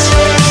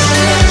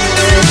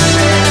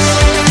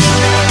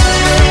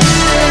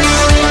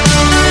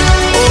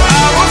 Oh,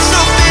 I want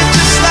something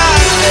just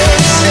like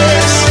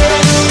this.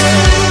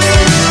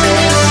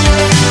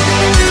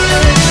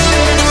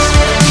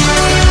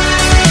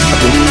 I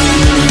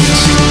believe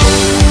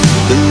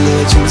the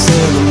legends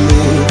and the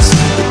myths,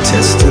 the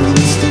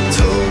testaments they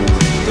told,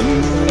 the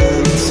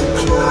moonlights and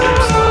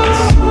clouds.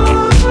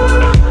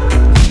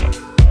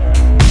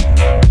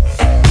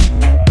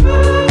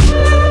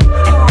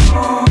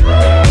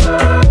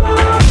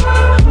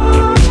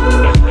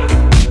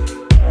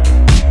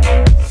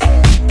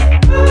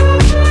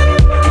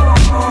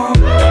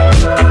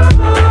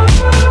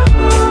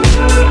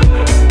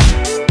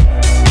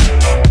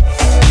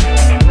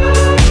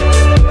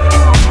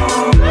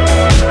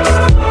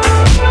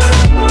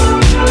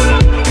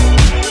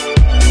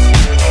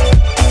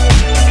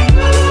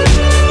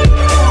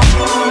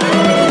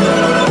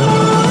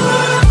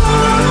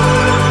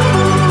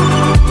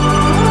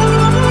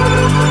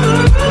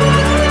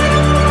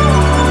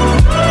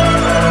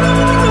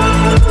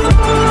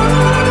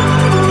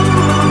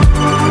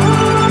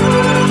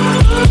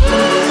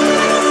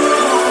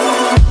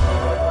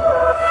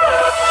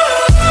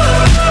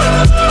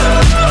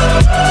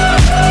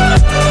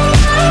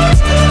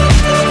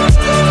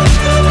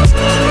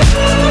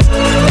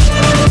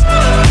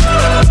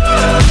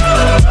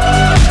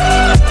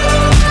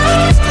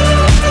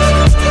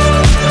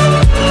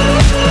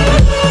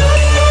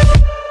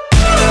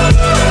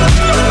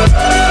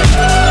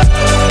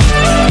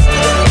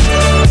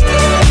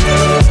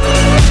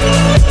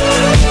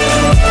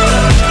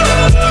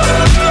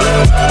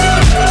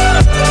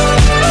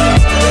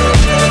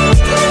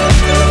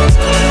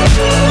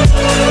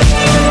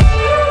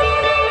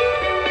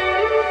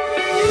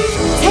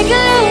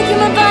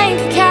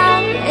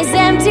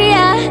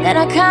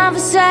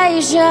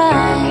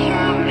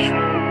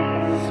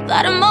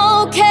 But I'm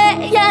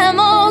okay, yeah, I'm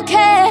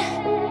okay.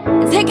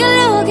 And take a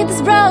look at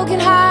this broken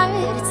heart.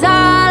 It's all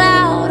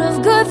out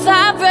of good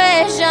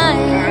vibrations.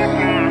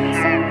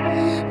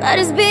 But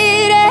it's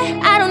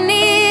beating, I don't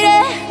need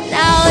it.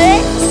 Now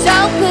it's so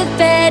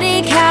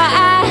pathetic how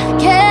I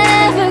can't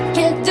ever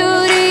get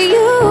through to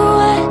you.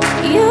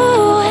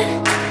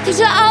 'Cause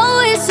you're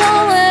always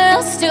somewhere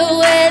else, still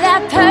wear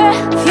that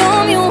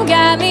perfume. You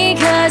got me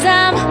 'cause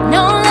I'm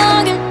no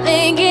longer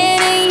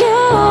thinking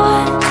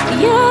of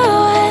you.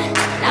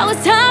 Now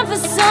it's time for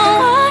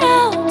someone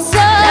else.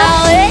 So now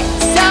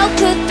it's so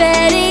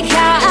pathetic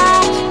how I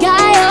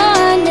got your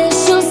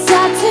initials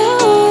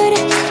tattooed,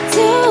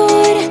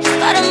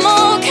 but I'm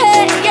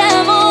okay, yeah,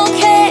 I'm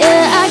okay.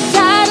 Yeah, I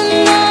got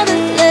another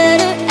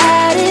letter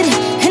added,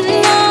 and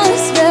now it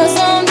spells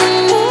something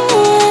new,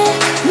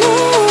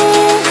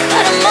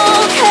 but I'm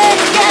okay,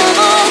 yeah, I'm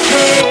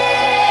okay.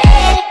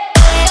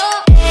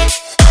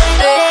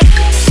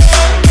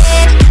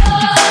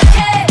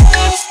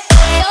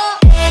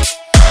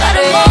 But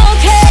I'm okay, yeah, I'm okay. But I'm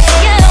okay,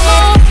 yeah, I'm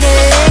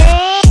okay.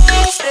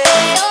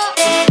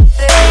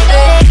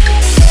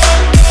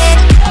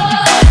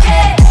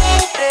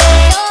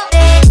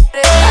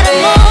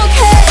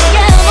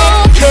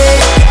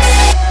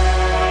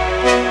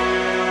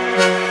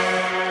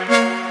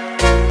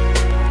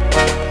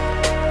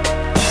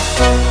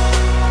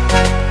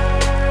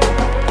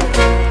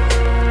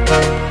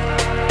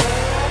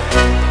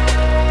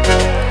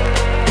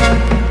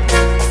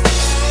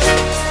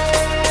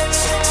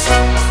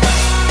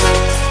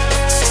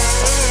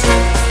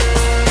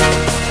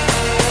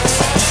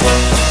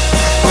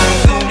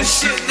 Do the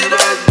shit that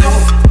I do.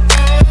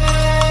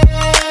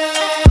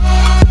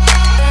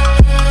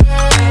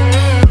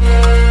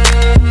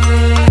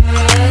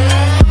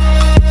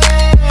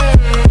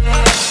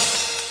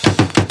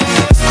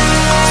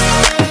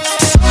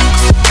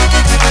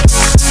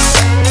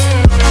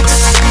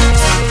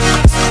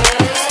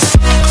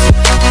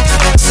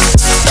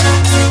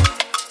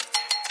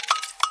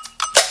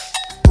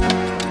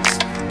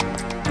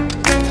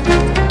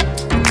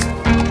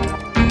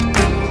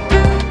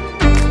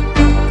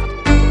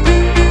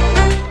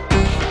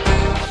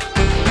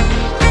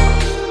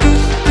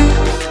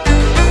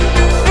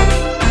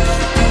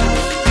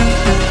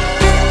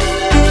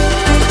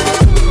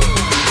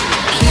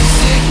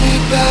 Take me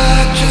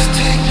back, just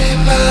take me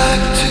back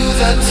to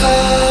that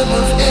time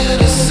of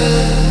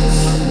innocence.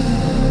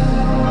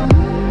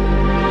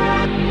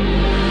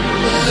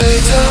 Lay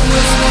down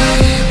with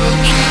me, but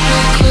keep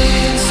it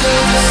clean, so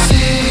the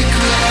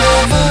secret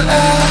never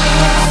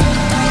ends.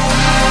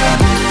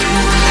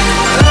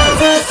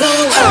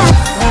 Everything I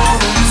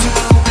wanna do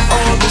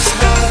on this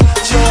night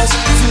just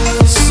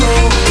feels so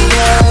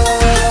right.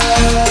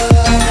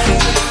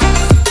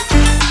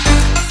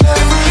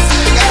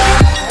 Everything I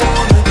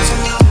wanna do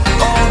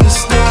on this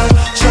night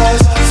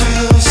just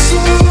feels so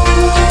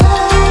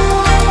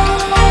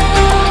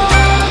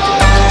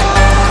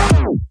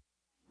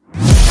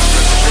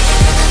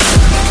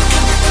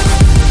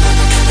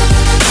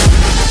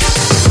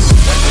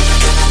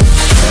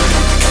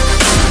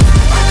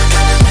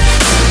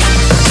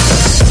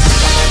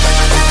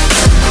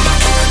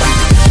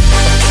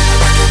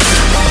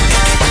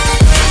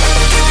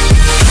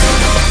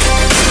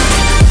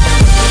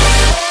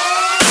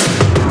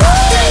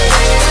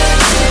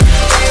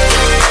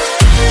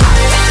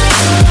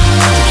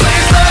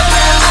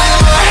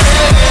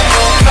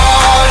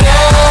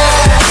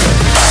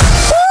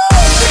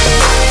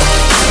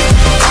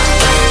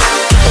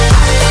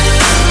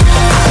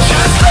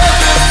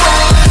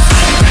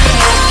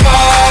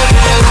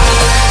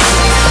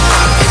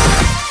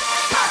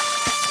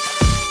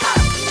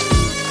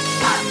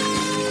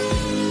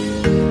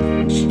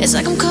It's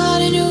like I'm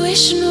caught in your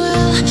wishing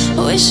well,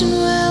 wishing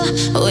well,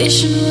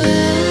 wishing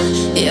well.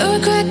 You're a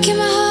crack in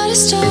my heart of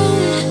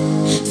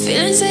stone.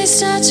 Feelings they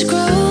start to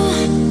grow.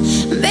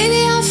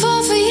 Baby, I'll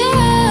fall for you.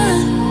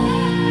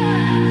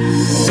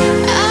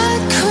 I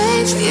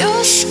crave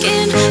your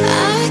skin.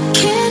 I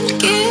can't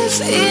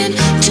give in.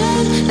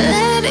 Don't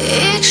let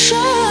it show.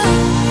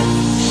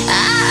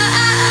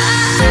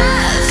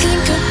 I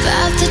think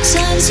about the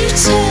times you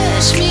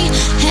touch me,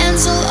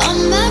 hands all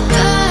on my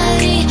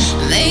body.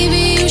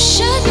 Maybe you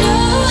should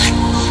know.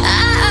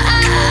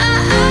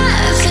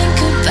 I think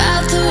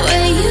about the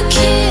way you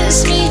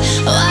kiss me.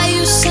 Why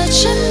you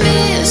such a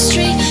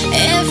mystery?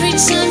 Every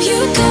time you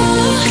go,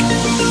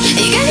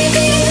 you got me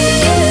thinking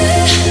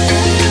about you.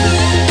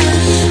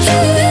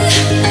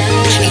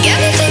 You got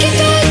me thinking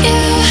about you.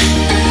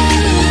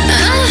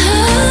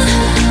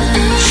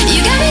 You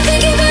got me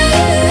thinking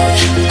about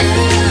you.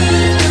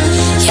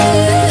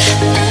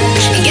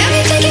 You got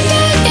me thinking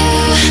about you.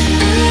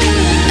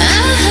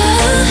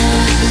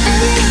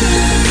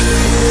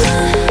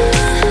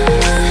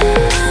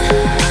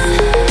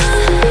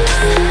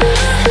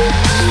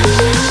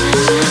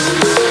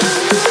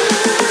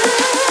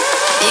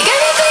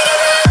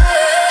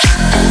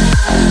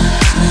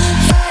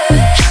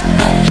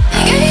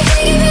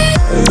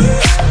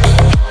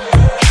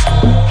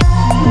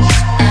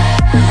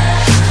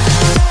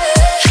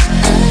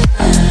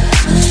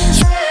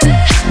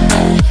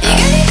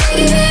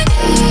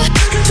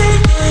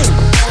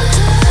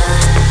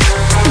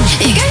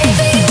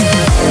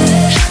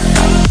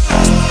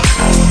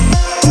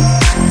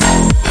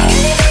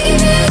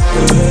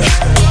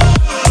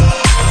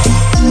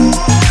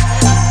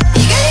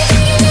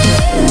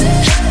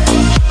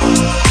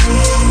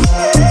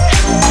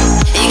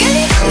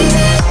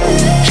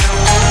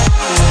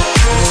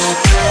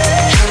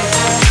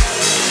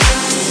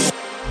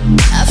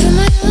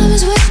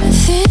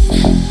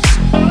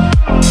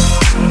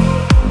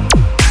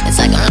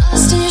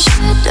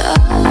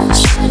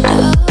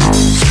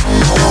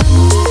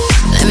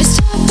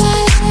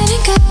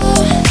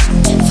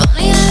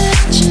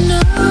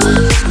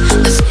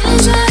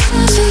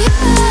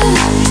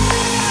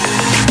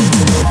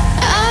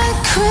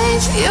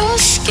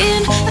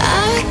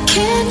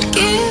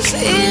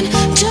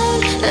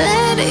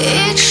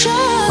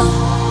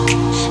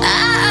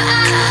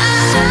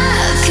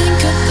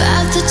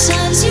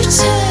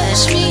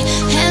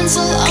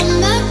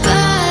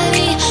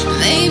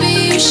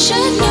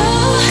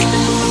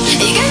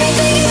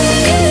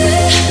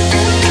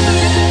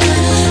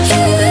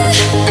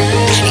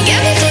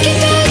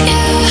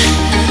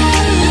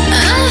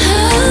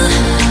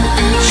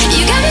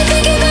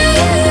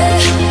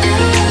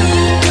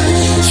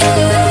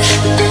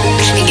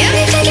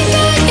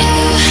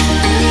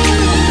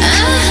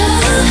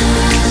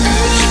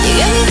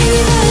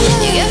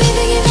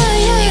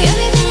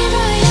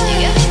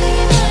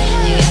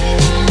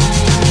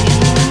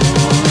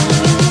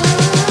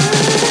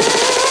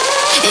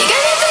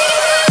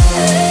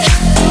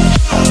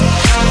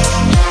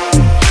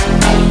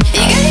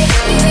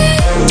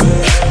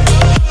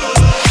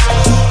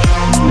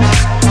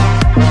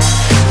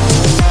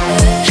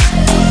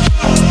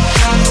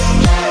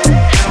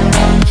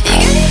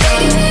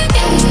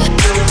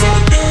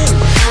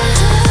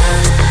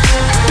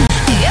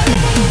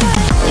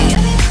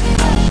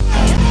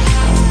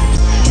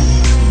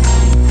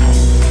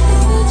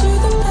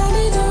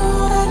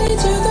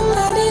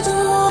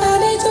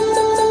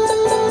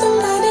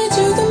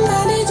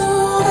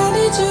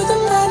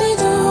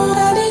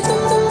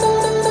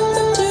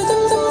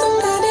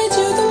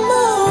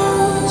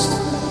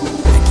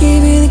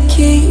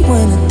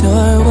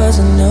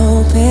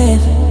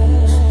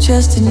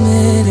 just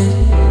admit it.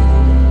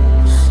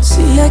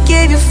 See, I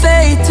gave you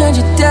faith, turned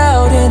your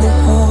doubt into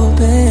hope,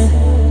 and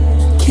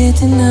can't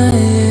deny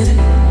it.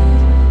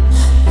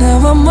 Now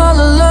I'm all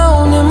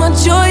alone and my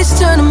joys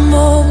turn them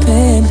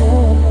open.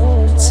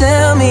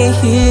 Tell me,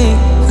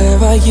 where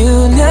are you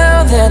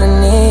now that I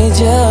need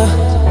you?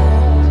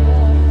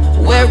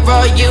 Where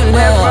are you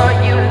now?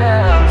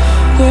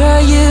 Where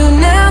are you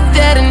now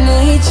that I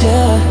need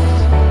you?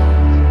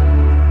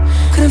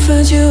 Couldn't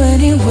find you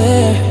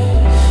anywhere.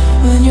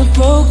 When you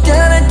broke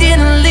down, I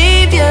didn't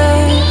leave you.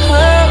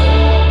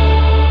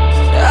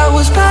 I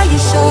was by your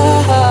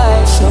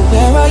side. So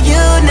where are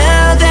you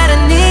now that I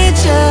need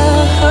you?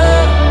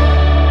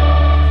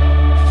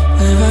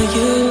 Where are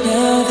you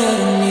now that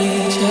I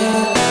need you?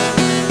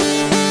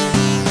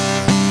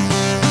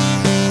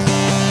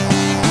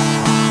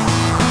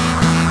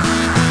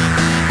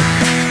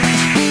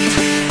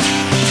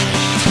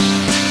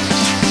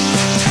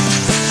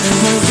 Where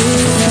are you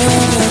now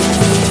that I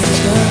need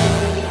you?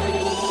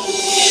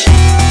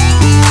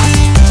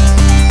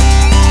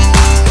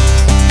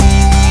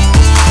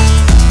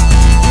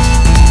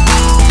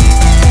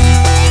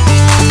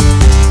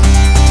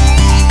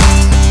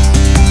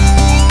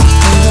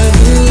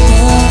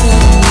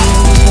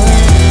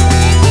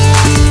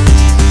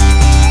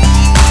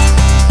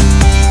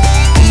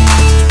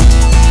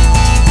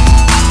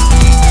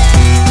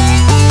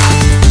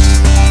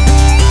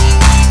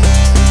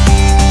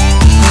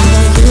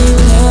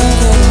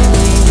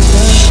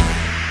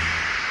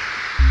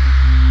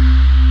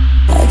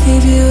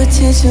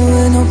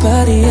 When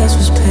nobody else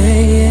was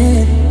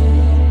paying.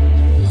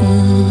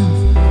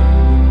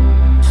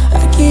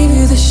 I gave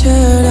you the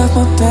shirt off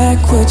my back,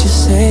 what you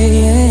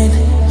saying?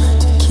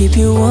 To keep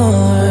you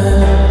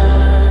warm.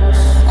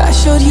 I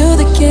showed you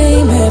the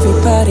game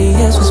everybody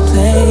else was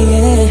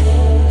playing.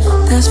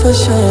 That's for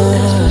sure.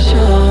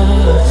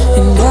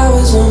 And I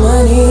was on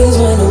my knees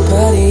when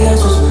nobody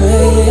else was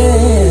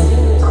praying.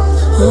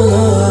 Oh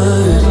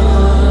Lord.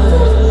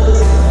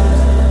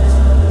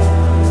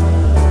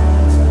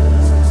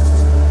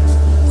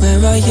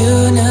 Where are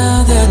you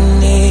now that I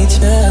need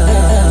you?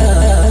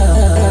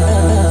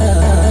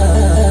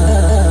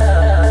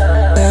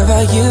 Where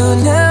are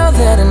you now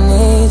that I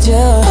need you?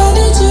 I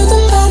need you,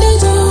 I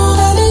need you,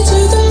 I need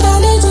you, I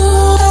need you,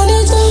 I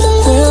need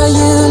you. Where are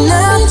you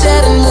now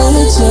that I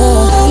need you?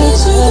 I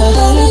need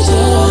you, I need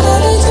you.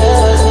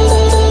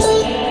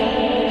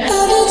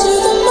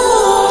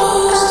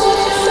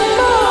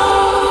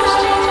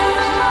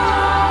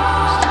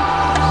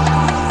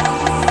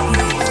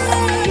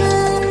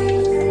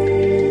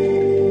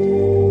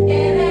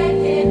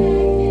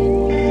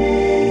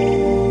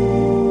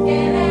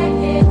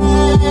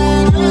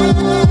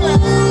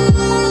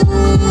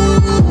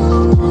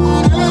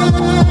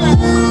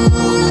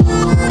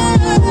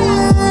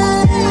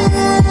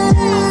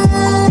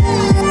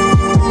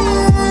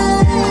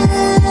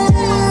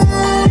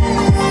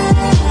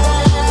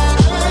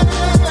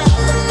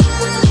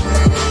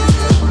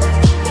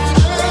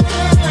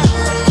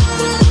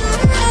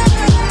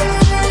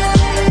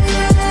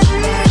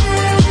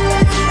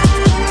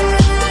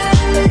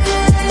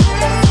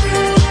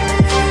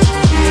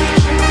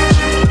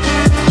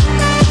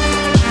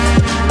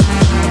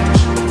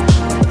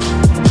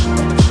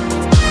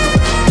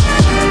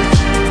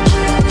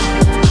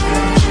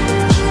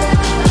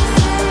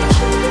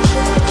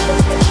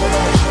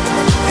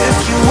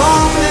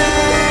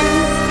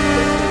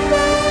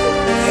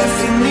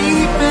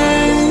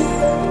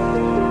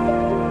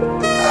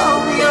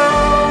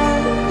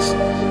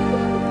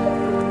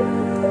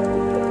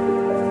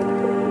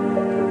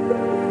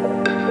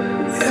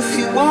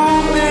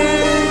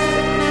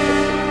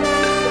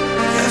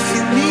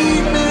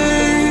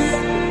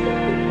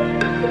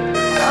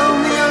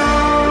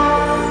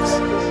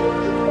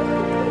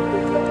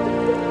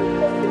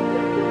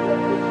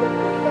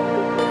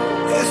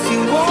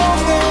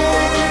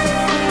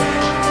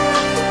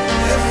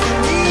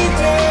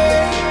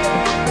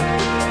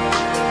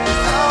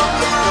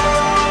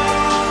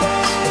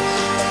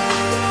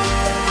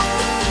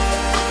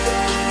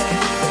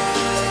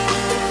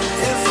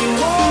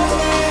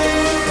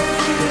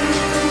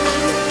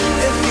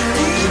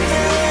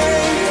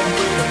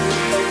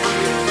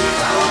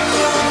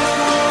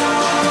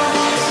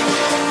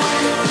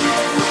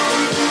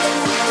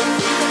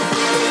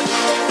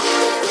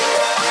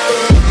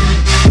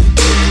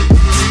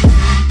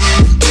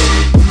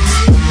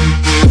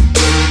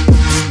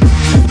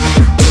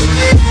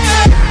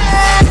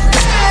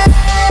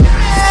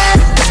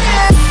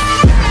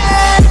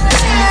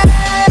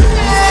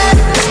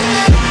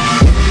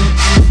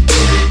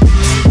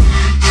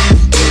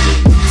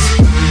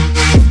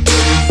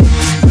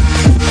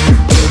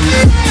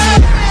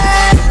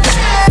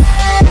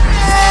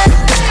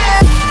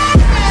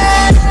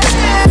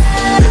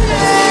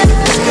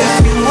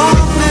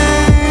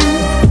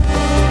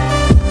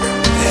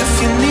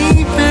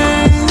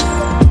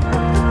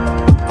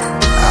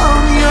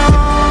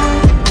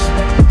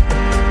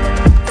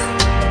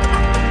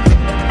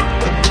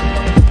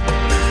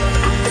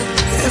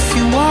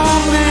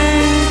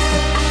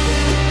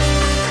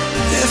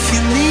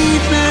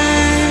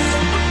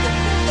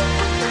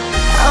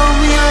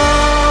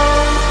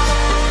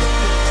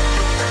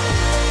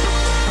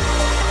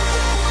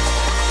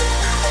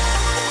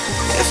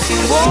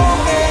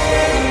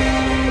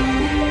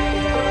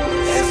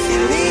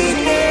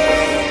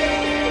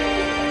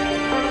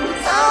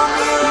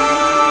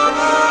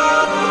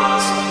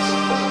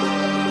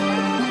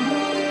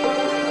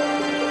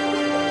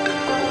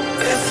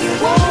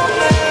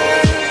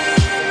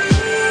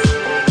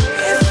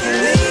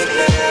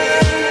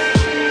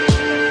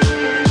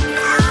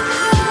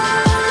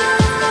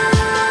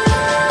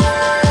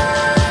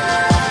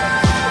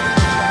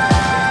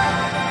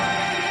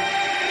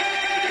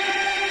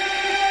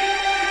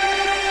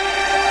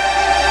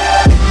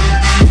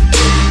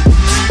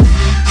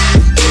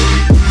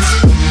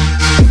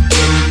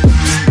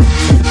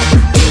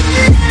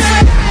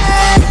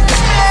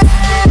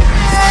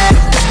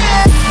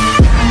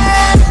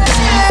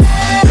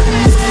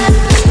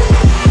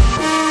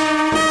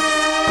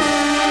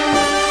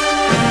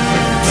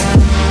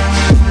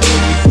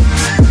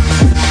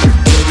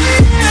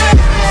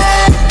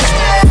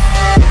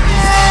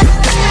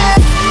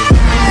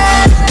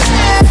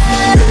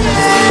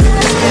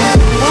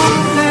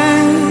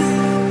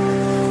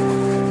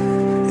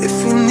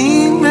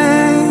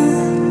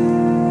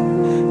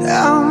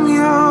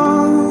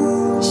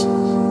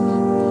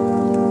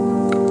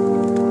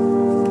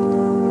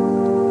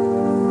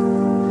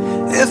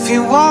 if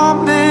you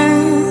want me